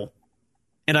incredible.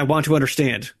 And I want to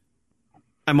understand.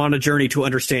 I'm on a journey to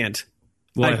understand.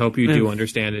 Well, I hope you do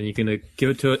understand, and you can give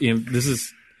it to it. You know, this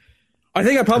is. I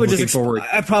think I probably forward.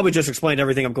 just explained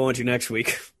everything I'm going to next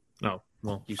week. Oh,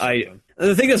 well,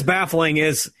 the thing that's baffling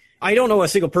is I don't know a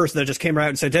single person that just came out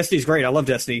and said Destiny's great. I love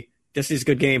Destiny. Destiny's a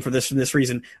good game for this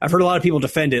reason. I've heard a lot of people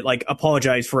defend it, like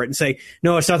apologize for it and say,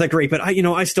 no, it's not that great, but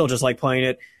I still just like playing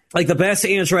it. Like, the best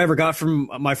answer I ever got from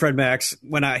my friend Max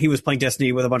when he was playing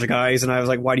Destiny with a bunch of guys, and I was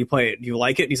like, why do you play it? Do you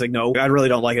like it? And he's like, no, I really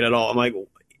don't like it at all. I'm like,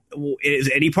 well, is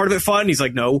any part of it fun? And he's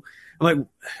like, no. I'm like,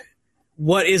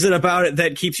 what is it about it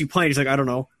that keeps you playing? He's like, I don't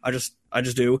know. I just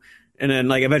do. And then,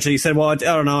 like, eventually he said, well, I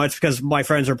don't know. It's because my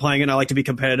friends are playing it and I like to be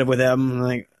competitive with them. I'm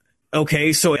like,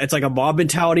 okay, so it's like a mob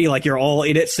mentality, like you're all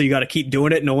in it, so you got to keep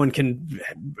doing it. No one can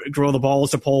grow the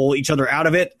balls to pull each other out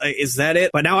of it. Is that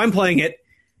it? But now I'm playing it.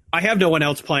 I have no one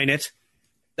else playing it.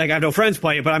 Like, I have no friends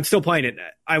playing it, but I'm still playing it.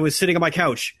 I was sitting on my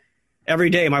couch every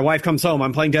day. My wife comes home.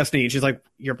 I'm playing Destiny. And she's like,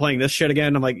 you're playing this shit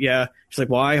again? I'm like, yeah. She's like,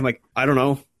 why? I'm like, I don't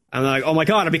know. I'm like, oh my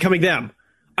God, I'm becoming them.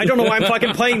 I don't know why I'm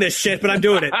fucking playing this shit, but I'm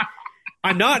doing it.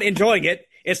 I'm not enjoying it.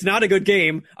 It's not a good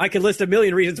game. I could list a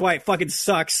million reasons why it fucking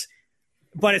sucks.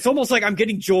 But it's almost like I'm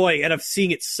getting joy out of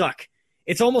seeing it suck.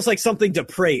 It's almost like something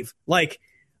depraved. Like,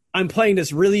 I'm playing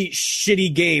this really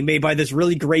shitty game made by this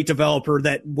really great developer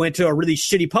that went to a really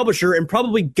shitty publisher and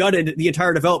probably gutted the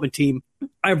entire development team.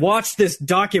 I watched this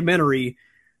documentary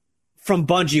from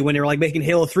Bungie when they were like making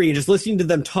Halo 3 and just listening to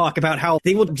them talk about how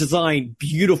they will design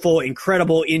beautiful,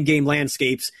 incredible in-game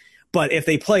landscapes, but if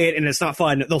they play it and it's not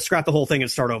fun, they'll scrap the whole thing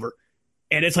and start over.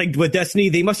 And it's like with Destiny,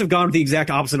 they must have gone with the exact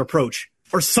opposite approach.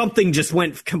 Or something just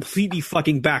went completely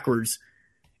fucking backwards.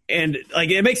 And, like,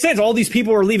 it makes sense. All these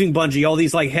people are leaving Bungie. All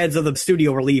these, like, heads of the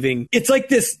studio are leaving. It's like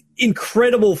this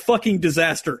incredible fucking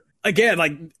disaster. Again,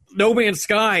 like, No Man's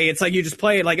Sky, it's like you just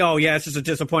play it like, oh, yeah, it's just a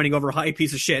disappointing, overhyped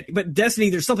piece of shit. But Destiny,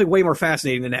 there's something way more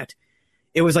fascinating than that.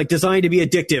 It was, like, designed to be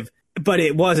addictive, but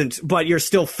it wasn't. But you're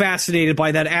still fascinated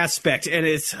by that aspect. And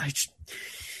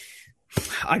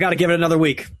I got to give it another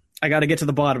week. I got to get to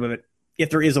the bottom of it. If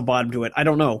there is a bottom to it. I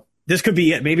don't know. This could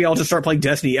be it. Maybe I'll just start playing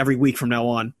Destiny every week from now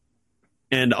on.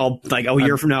 And I'll, like, a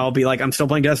year from now, I'll be like, I'm still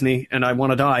playing Destiny, and I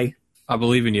want to die. I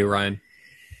believe in you, Ryan.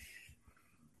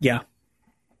 Yeah.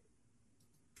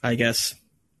 I guess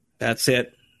that's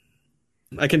it.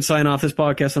 I can sign off this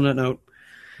podcast on that note.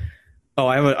 Oh,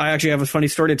 I actually have a funny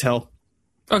story to tell.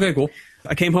 Okay, cool.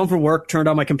 I came home from work, turned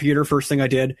on my computer, first thing I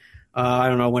did. I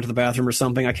don't know, went to the bathroom or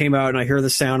something. I came out, and I hear the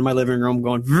sound in my living room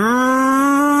going,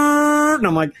 and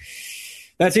I'm like,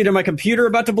 that's either my computer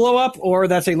about to blow up, or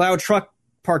that's a loud truck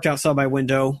parked outside my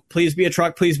window. Please be a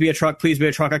truck, please be a truck, please be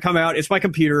a truck. I come out, it's my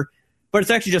computer, but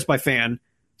it's actually just my fan.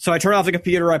 So I turn off the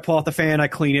computer, I pull off the fan, I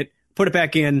clean it, put it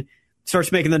back in,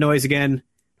 starts making the noise again.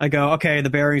 I go, okay, the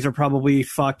bearings are probably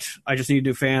fucked. I just need a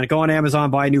new fan. I go on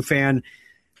Amazon, buy a new fan.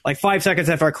 Like 5 seconds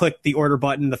after I click the order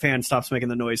button, the fan stops making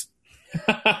the noise.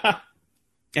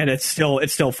 And it's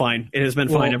still fine. It has been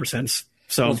fine ever since.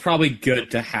 So it's probably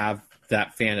good to have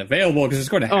that fan available because it's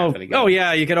going to happen again. Oh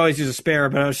yeah, you could always use a spare,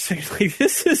 but I was saying, like,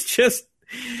 this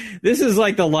is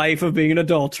like the life of being an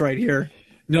adult right here.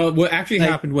 No, what actually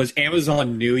happened was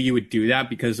Amazon knew you would do that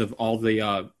because of all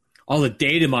the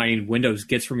data mining Windows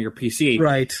gets from your PC.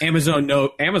 Right. Amazon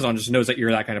just knows that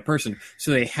you're that kind of person.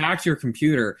 So they hacked your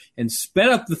computer and sped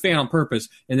up the fan on purpose.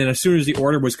 And then as soon as the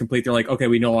order was complete, they're like, okay,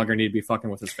 we no longer need to be fucking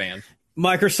with this fan.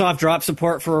 Microsoft dropped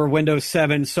support for Windows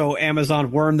 7, so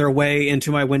Amazon wormed their way into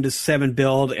my Windows 7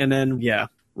 build, and then, yeah,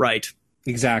 right.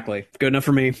 Exactly. Good enough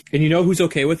for me. And you know who's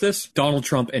okay with this? Donald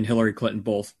Trump and Hillary Clinton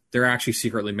both. They're actually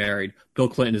secretly married. Bill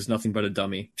Clinton is nothing but a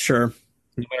dummy. Sure.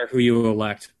 No matter who you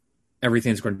elect,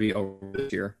 everything's going to be over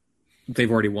this year.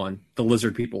 They've already won. The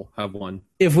lizard people have won.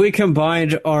 If we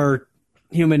combined our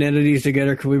human entities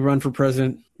together, could we run for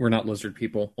president? We're not lizard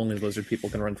people. Only lizard people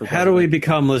can run for president. How do we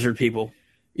become lizard people?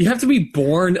 You have to be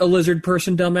born a lizard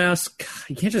person, dumbass. God,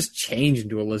 you can't just change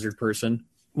into a lizard person.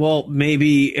 Well,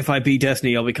 maybe if I beat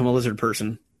Destiny, I'll become a lizard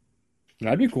person.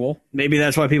 That'd be cool. Maybe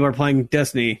that's why people are playing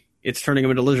Destiny. It's turning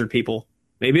them into lizard people.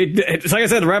 Maybe it's like I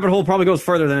said, the rabbit hole probably goes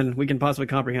further than we can possibly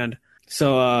comprehend.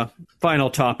 So, final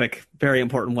topic, very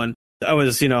important one. I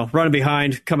was, running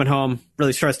behind, coming home,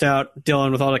 really stressed out,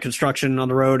 dealing with all the construction on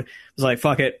the road. I was like,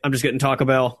 fuck it, I'm just getting Taco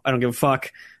Bell. I don't give a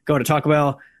fuck. Go to Taco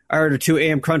Bell. I ordered 2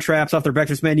 a.m. crunch wraps off their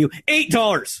breakfast menu.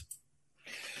 $8.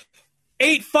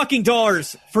 $8 fucking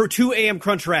dollars for 2 a.m.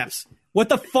 crunch wraps. What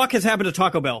the fuck has happened to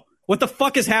Taco Bell? What the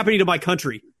fuck is happening to my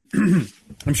country?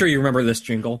 I'm sure you remember this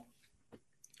jingle.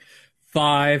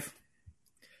 $5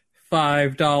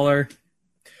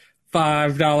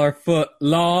 foot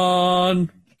long.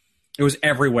 It was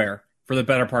everywhere for the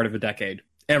better part of a decade.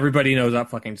 Everybody knows that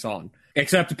fucking song.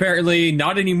 Except apparently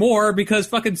not anymore because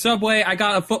fucking Subway, I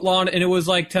got a foot long and it was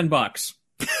like $10.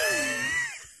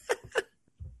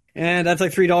 And that's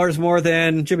like $3 more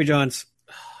than Jimmy John's.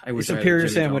 I wish superior I had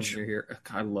Jimmy sandwich. John's here.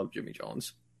 I love Jimmy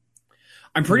John's.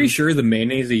 I'm pretty sure the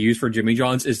mayonnaise they use for Jimmy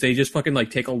John's is they just fucking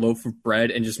like take a loaf of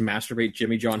bread and just masturbate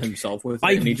Jimmy John himself with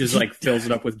it, and he just like fills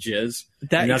it up with jizz.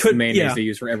 And that's the mayonnaise they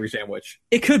use for every sandwich.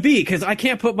 It could be, because I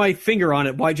can't put my finger on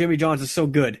it why Jimmy John's is so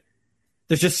good.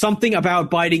 There's just something about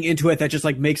biting into it that just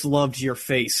like makes love to your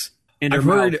face. And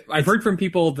I've heard from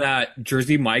people that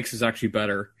Jersey Mike's is actually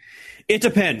better. It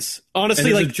depends.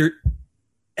 Honestly, like,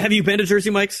 have you been to Jersey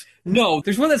Mike's? No,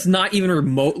 there's one that's not even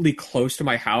remotely close to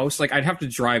my house. Like, I'd have to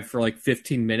drive for like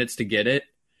 15 minutes to get it.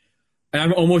 And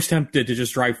I'm almost tempted to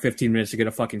just drive 15 minutes to get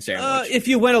a fucking sandwich. If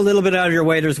you went a little bit out of your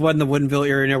way, there's one in the Woodinville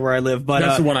area near where I live. But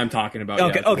that's the one I'm talking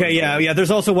about. Okay, yeah. There's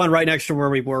also one right next to where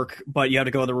we work, but you have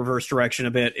to go the reverse direction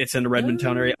a bit. It's in the Redmond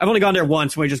town area. I've only gone there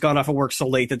once. We just got off of work so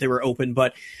late that they were open.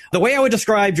 But the way I would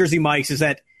describe Jersey Mike's is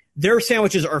that their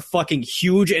sandwiches are fucking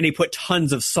huge, and they put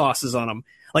tons of sauces on them.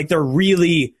 Like, they're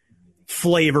really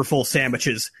flavorful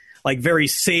sandwiches. Like, very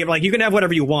safe. Like, you can have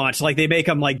whatever you want. Like, they make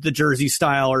them like the Jersey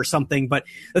style or something. But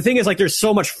the thing is, like, there's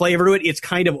so much flavor to it, it's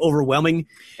kind of overwhelming.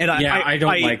 And I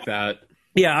don't like that.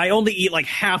 Yeah, I only eat like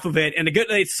half of it. And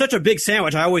it's such a big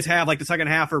sandwich. I always have like the second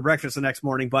half for breakfast the next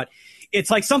morning. But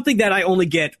it's like something that I only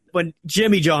get when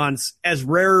Jimmy John's, as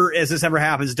rare as this ever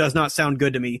happens, does not sound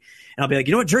good to me. And I'll be like,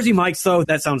 you know what, Jersey Mike's, though,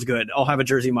 that sounds good. I'll have a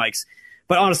Jersey Mike's.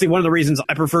 But honestly, one of the reasons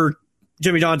I prefer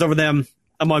Jimmy John's over them,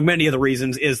 among many of the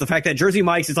reasons, is the fact that Jersey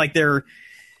Mike's is like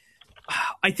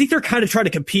I think they're kind of trying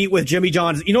to compete with Jimmy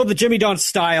John's. You know, the Jimmy John's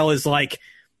style is like,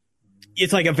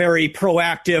 it's like a very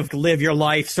proactive, live your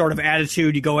life sort of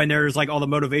attitude. You go in there, there's like all the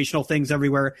motivational things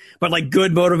everywhere, but like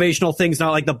good motivational things,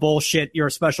 not like the bullshit, you're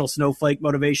a special snowflake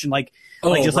motivation, like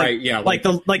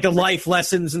the life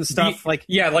lessons and stuff. Like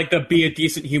be a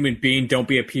decent human being, don't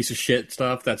be a piece of shit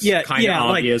stuff. That's kind of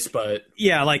obvious, but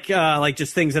like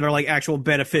just things that are like actual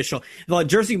beneficial. Like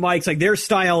Jersey Mike's, like their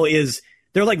style is,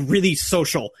 they're like really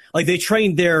social. Like they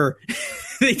train the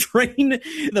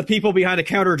people behind the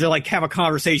counter to like have a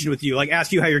conversation with you, like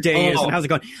ask you how your day is and how's it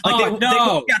going. Like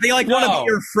they like want to be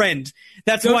your friend.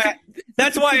 That's why I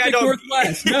don't.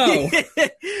 Northwest, no.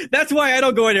 That's why I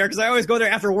don't go in there, because I always go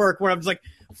there after work where I'm just like,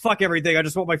 fuck everything. I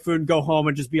just want my food and go home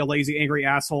and just be a lazy, angry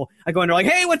asshole. I go in there like,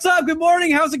 hey, what's up? Good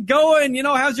morning. How's it going? You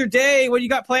know, how's your day? What do you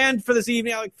got planned for this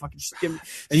evening? I like, fucking just give me.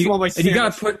 And you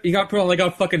gotta put on like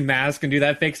a fucking mask and do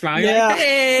that fake smile. You're like,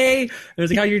 hey. And it's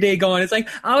like, how's your day going? It's like,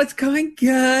 oh, it's going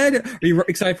good. Are you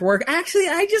excited for work? Actually,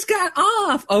 I just got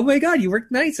off. Oh my God, you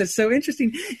worked nice. That's so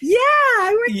interesting. Yeah,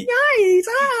 I worked nice.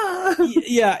 Oh.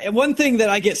 Yeah. And one thing that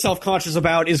I get self-conscious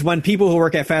about is when people who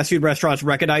work at fast food restaurants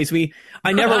recognize me.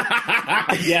 I never.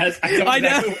 Yes, I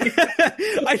never.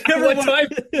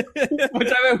 One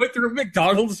time I went through a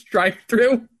McDonald's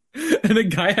drive-thru, and the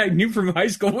guy I knew from high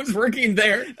school was working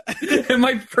there. And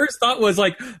my first thought was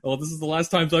like, "Oh, this is the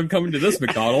last time I'm coming to this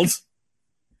McDonald's."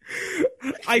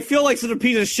 I feel like such a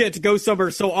piece of shit to go somewhere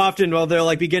so often while they'll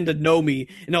like begin to know me,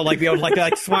 and they'll like be able to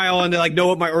like smile and they like know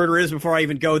what my order is before I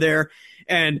even go there.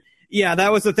 And yeah,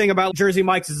 that was the thing about Jersey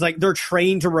Mike's, is like they're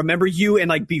trained to remember you and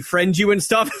like befriend you and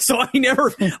stuff. So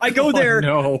I go there.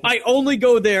 No. I only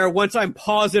go there once I'm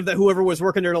positive that whoever was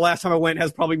working there the last time I went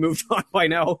has probably moved on by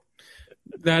now.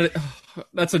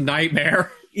 That's a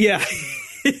nightmare. Yeah.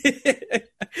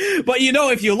 But you know,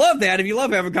 if you love that, if you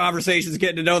love having conversations,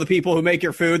 getting to know the people who make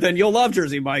your food, then you'll love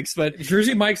Jersey Mike's. But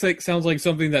Jersey Mike's like sounds like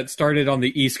something that started on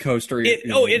the East Coast or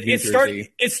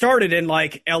it started in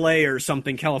like LA or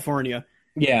something, California.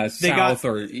 Yeah, they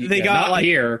got like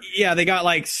here. Yeah, they got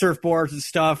like surfboards and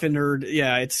stuff, and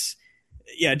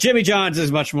Yeah, Jimmy John's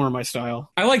is much more my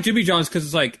style. I like Jimmy John's because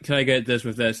it's like, can I get this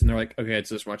with this? And they're like, okay, it's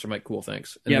this much. I'm like, cool,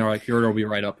 thanks. And they're like, your order will be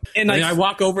right up. And then I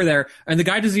walk over there, and the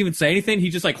guy doesn't even say anything. He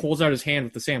just like holds out his hand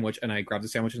with the sandwich, and I grab the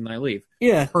sandwich and then I leave.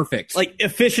 Yeah, perfect. Like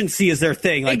efficiency is their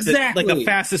thing. Like exactly, like the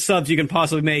fastest subs you can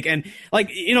possibly make, and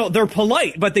like they're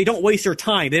polite, but they don't waste their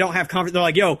time. They don't have they're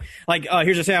like, yo, like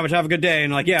here's a sandwich, have a good day,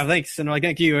 and like yeah, thanks, and they're like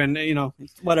thank you, and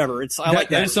whatever. I like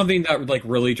that. That is something that like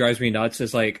really drives me nuts.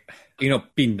 Is like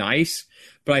be nice.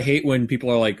 But I hate when people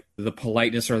are like the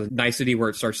politeness or the nicety where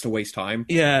it starts to waste time.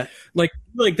 Yeah. Like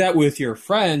that with your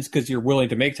friends because you're willing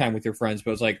to make time with your friends.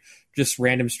 But it's like just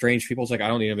random strange people. It's like, I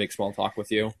don't need to make small talk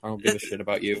with you. I don't give a shit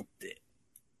about you.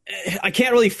 I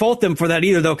can't really fault them for that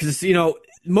either, though, because,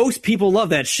 most people love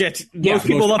that shit. Most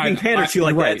people love being pandered to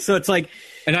like that. So it's like...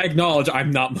 And I acknowledge I'm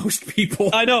not most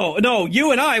people. I know. No,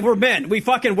 you and I, we're men. We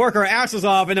fucking work our asses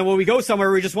off, and then when we go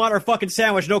somewhere, we just want our fucking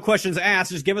sandwich, no questions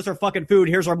asked. Just give us our fucking food.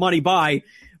 Here's our money, bye.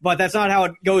 But that's not how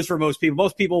it goes for most people.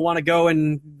 Most people want to go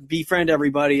and befriend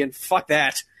everybody, and fuck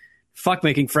that. Fuck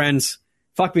making friends.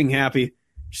 Fuck being happy.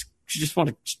 Just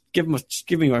want to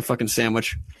give me my fucking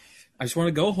sandwich. I just want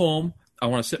to go home. I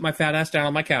want to sit my fat ass down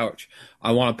on my couch.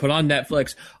 I want to put on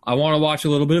Netflix. I want to watch a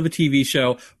little bit of a TV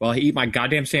show while I eat my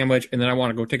goddamn sandwich, and then I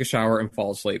want to go take a shower and fall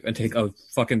asleep and take a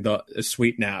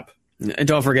sweet nap. And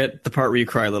don't forget the part where you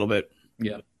cry a little bit.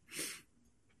 Yeah.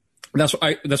 That's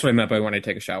what I meant by when I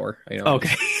take a shower.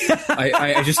 Okay.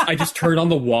 I just turn on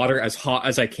the water as hot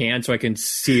as I can so I can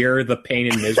sear the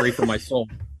pain and misery from my soul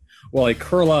while I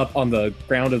curl up on the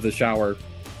ground of the shower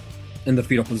in the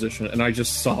fetal position, and I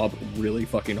just sob really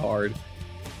fucking hard.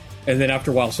 And then after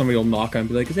a while, somebody will knock on and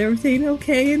be like, is everything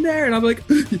okay in there? And I'm like,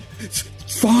 it's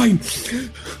fine.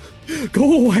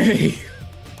 Go away.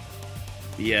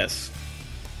 Yes.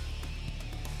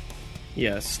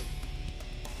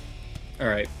 All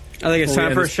right. I think it's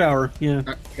time for a shower. Yeah.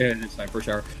 It's time for a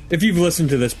shower. If you've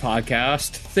listened to this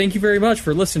podcast, thank you very much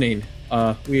for listening.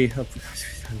 We hope...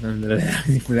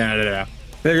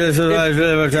 Because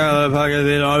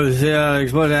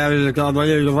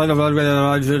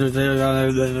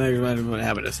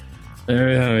happiness.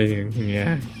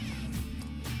 Yeah.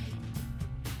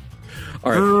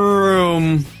 All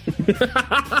right.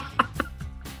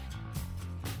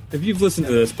 If you've listened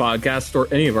to this podcast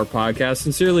or any of our podcasts,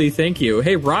 sincerely thank you.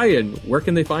 Hey, Ryan, where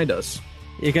can they find us?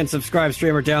 You can subscribe,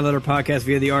 stream, or download our podcast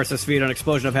via the RSS feed on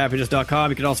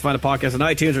explosionofhappiness.com. You can also find a podcast on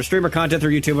iTunes or stream our content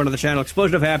through YouTube under the channel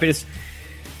Explosion of Happiness.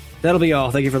 That'll be all.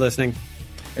 Thank you for listening.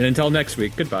 And until next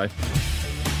week, goodbye.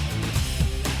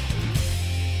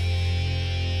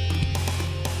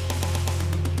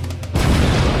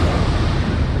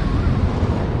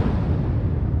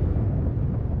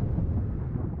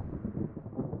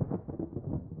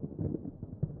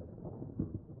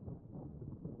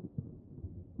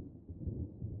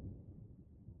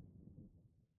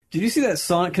 Did you see that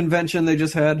Sonic convention they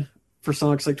just had for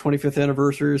Sonic's 25th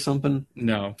anniversary or something?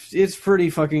 No. It's pretty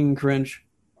fucking cringe.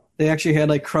 They actually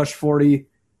had Crush 40,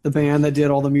 the band that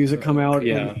did all the music, come out.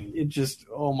 Yeah. And it just,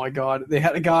 oh my god. They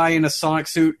had a guy in a Sonic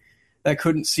suit that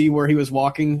couldn't see where he was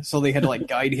walking, so they had to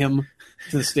guide him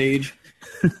to the stage.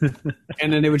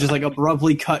 And then it would just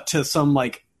abruptly cut to some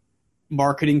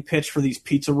marketing pitch for these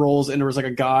pizza rolls, and there was a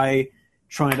guy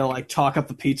trying to talk up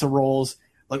the pizza rolls.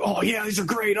 Oh yeah, these are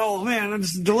great. Oh man,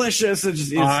 it's delicious.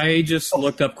 I just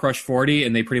looked up Crush 40,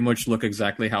 and they pretty much look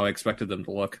exactly how I expected them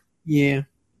to look. Yeah,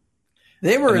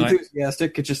 they were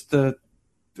enthusiastic. It's just I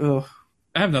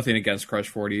have nothing against Crush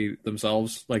 40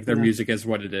 themselves. Their music is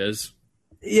what it is.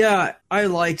 Yeah, I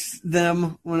liked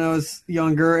them when I was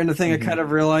younger, and the thing I kind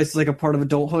of realized a part of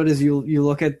adulthood is you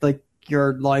look at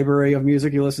your library of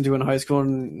music you listened to in high school,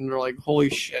 and they're like, holy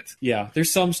shit. Yeah,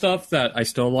 there's some stuff that I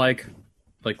still like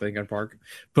Linkin Park.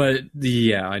 But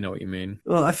yeah, I know what you mean.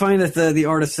 Well, I find that the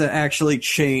artists that actually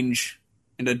change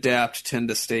and adapt tend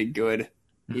to stay good,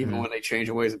 even when they change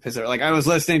in ways that piss out. I was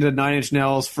listening to Nine Inch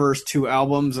Nails' first 2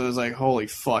 albums, and I was like, holy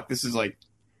fuck, this is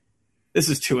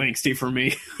too angsty for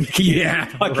me.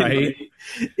 Yeah, right.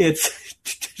 It's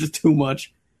just too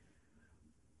much.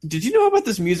 Did you know about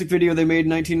this music video they made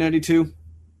in 1992?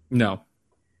 No.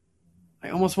 I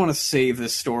almost want to save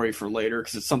this story for later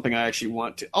because it's something I actually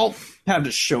want to. I'll have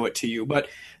to show it to you. But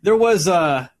it was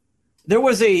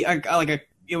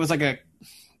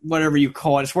whatever you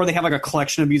call it. It's where they have a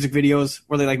collection of music videos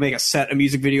where they make a set of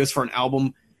music videos for an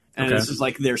album, and this is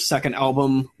their second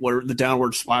album, where the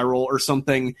Downward Spiral or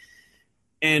something.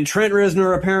 And Trent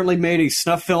Reznor apparently made a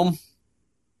snuff film,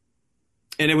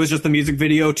 and it was just the music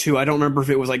video to, I don't remember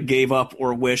if it was Gave Up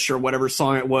or Wish or whatever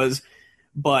song it was.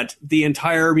 But the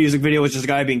entire music video was just a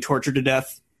guy being tortured to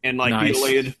death and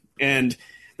mutilated. And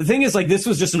The thing is, like, this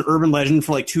was just an urban legend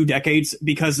for like 2 decades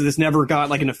because this never got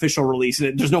like an official release,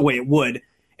 and there's no way it would.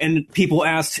 And people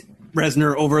asked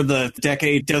Reznor over the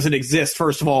decade, does it exist,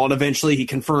 first of all, and eventually he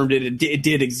confirmed it. It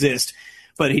did exist,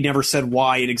 but he never said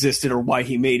why it existed or why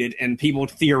he made it. And people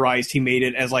theorized he made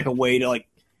it as like a way to like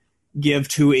give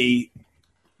to a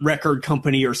record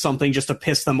company or something just to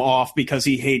piss them off because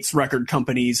he hates record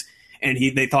companies. And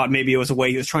they thought maybe it was a way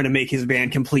he was trying to make his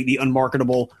band completely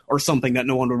unmarketable or something that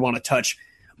no one would want to touch.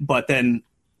 But then,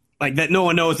 like, that no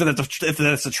one knows that if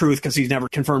that's the truth because he's never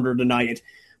confirmed or denied it.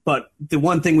 But the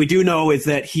one thing we do know is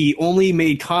that he only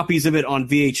made copies of it on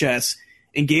VHS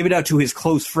and gave it out to his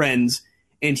close friends.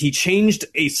 And he changed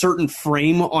a certain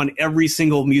frame on every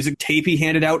single music tape he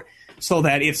handed out so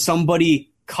that if somebody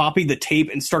copied the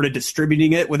tape and started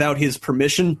distributing it without his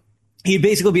permission, he'd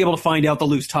basically be able to find out the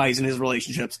loose ties in his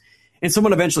relationships. And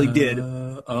someone eventually did.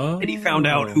 And he found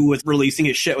out who was releasing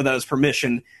his shit without his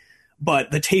permission.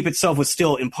 But the tape itself was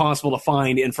still impossible to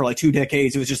find. And for like 2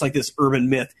 decades, it was just like this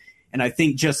urban myth. And I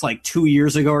think just like 2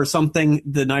 years ago or something,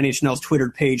 the Nine Inch Nails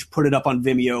Twitter page put it up on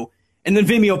Vimeo. And then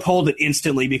Vimeo pulled it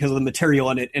instantly because of the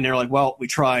material in it. And they're like, well, we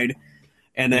tried.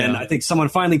 And then I think someone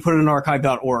finally put it in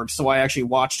archive.org. So I actually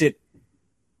watched it.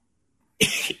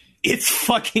 It's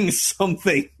fucking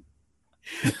something.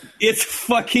 It's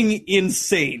fucking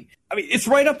insane. I mean, it's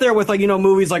right up there with, like, you know,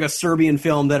 movies like a Serbian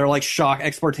film that are like shock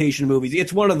exploitation movies.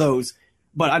 It's one of those,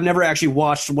 but I've never actually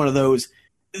watched one of those.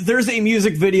 There's a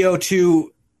music video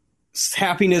to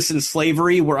Happiness and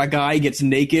Slavery where a guy gets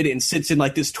naked and sits in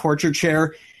like this torture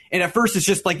chair. And at first it's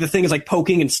just like the thing is like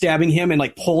poking and stabbing him and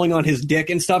like pulling on his dick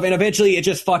and stuff. And eventually it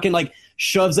just fucking like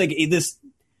shoves like this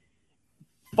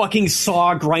fucking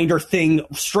saw grinder thing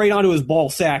straight onto his ball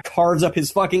sack, carves up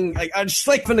his fucking, like, I just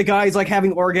like when the guy's like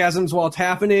having orgasms while it's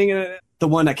happening. The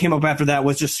one that came up after that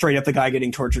was just straight up the guy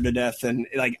getting tortured to death. And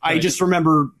like, I just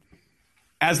remember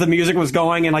as the music was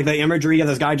going and like the imagery of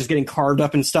this guy just getting carved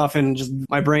up and stuff, and just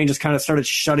my brain just kind of started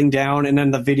shutting down, and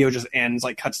then the video just ends,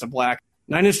 like cuts to black.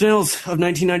 Nine Inch Nails of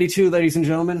 1992, ladies and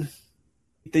gentlemen.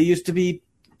 They used to be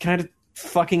kind of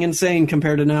fucking insane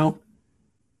compared to now.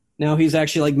 Now he's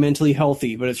actually like mentally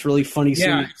healthy, but it's really funny seeing.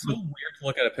 Yeah, it's so weird to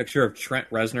look at a picture of Trent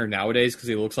Reznor nowadays because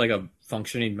he looks like a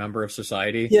functioning member of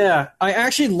society. Yeah, I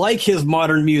actually like his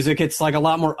modern music. It's like a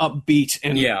lot more upbeat,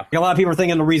 and a lot of people are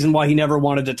thinking the reason why he never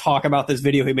wanted to talk about this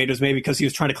video he made was maybe because he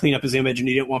was trying to clean up his image and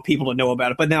he didn't want people to know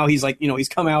about it. But now he's like, you know, he's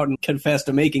come out and confessed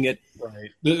to making it. Right.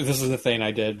 This is the thing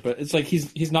I did, but it's like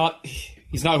he's not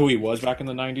who he was back in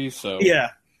the 90s. So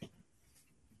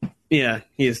yeah,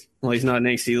 he's not an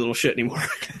angsty little shit anymore.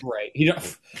 Right.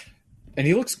 And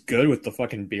he looks good with the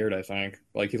fucking beard, I think.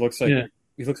 Like he looks like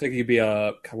he'd be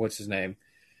a, what's his name?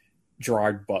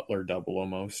 Gerard Butler double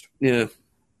almost. Yeah.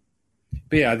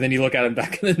 But yeah, then you look at him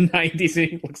back in the 90s and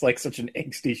he looks like such an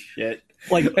angsty shit.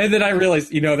 Like, and then I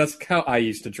realized, you know, that's how I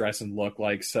used to dress and look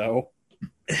like, so.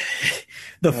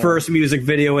 The first music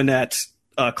video in that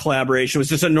collaboration was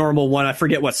just a normal one. I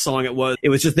forget what song it was. It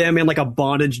was just them in like a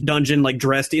bondage dungeon, like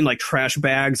dressed in like trash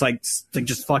bags, like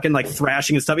just fucking like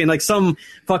thrashing and stuff in like some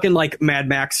fucking like Mad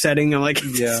Max setting. I'm like,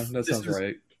 yeah, that sounds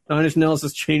right. Nine Inch Nails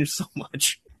has changed so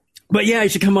much. But yeah, you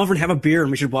should come over and have a beer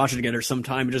and we should watch it together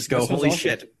sometime and just go, holy awesome.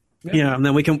 Shit. Yeah, and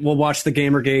then we'll watch the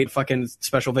Gamergate fucking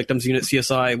Special Victims Unit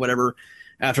CSI, whatever.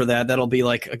 After that, that'll be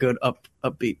like a good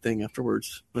upbeat thing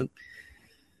afterwards. But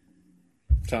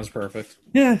sounds perfect.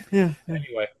 Yeah.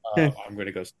 Anyway, I'm going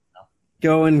to go now.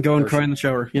 Go and cry in the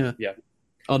shower. Yeah. Yeah.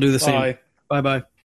 I'll do the same. Bye.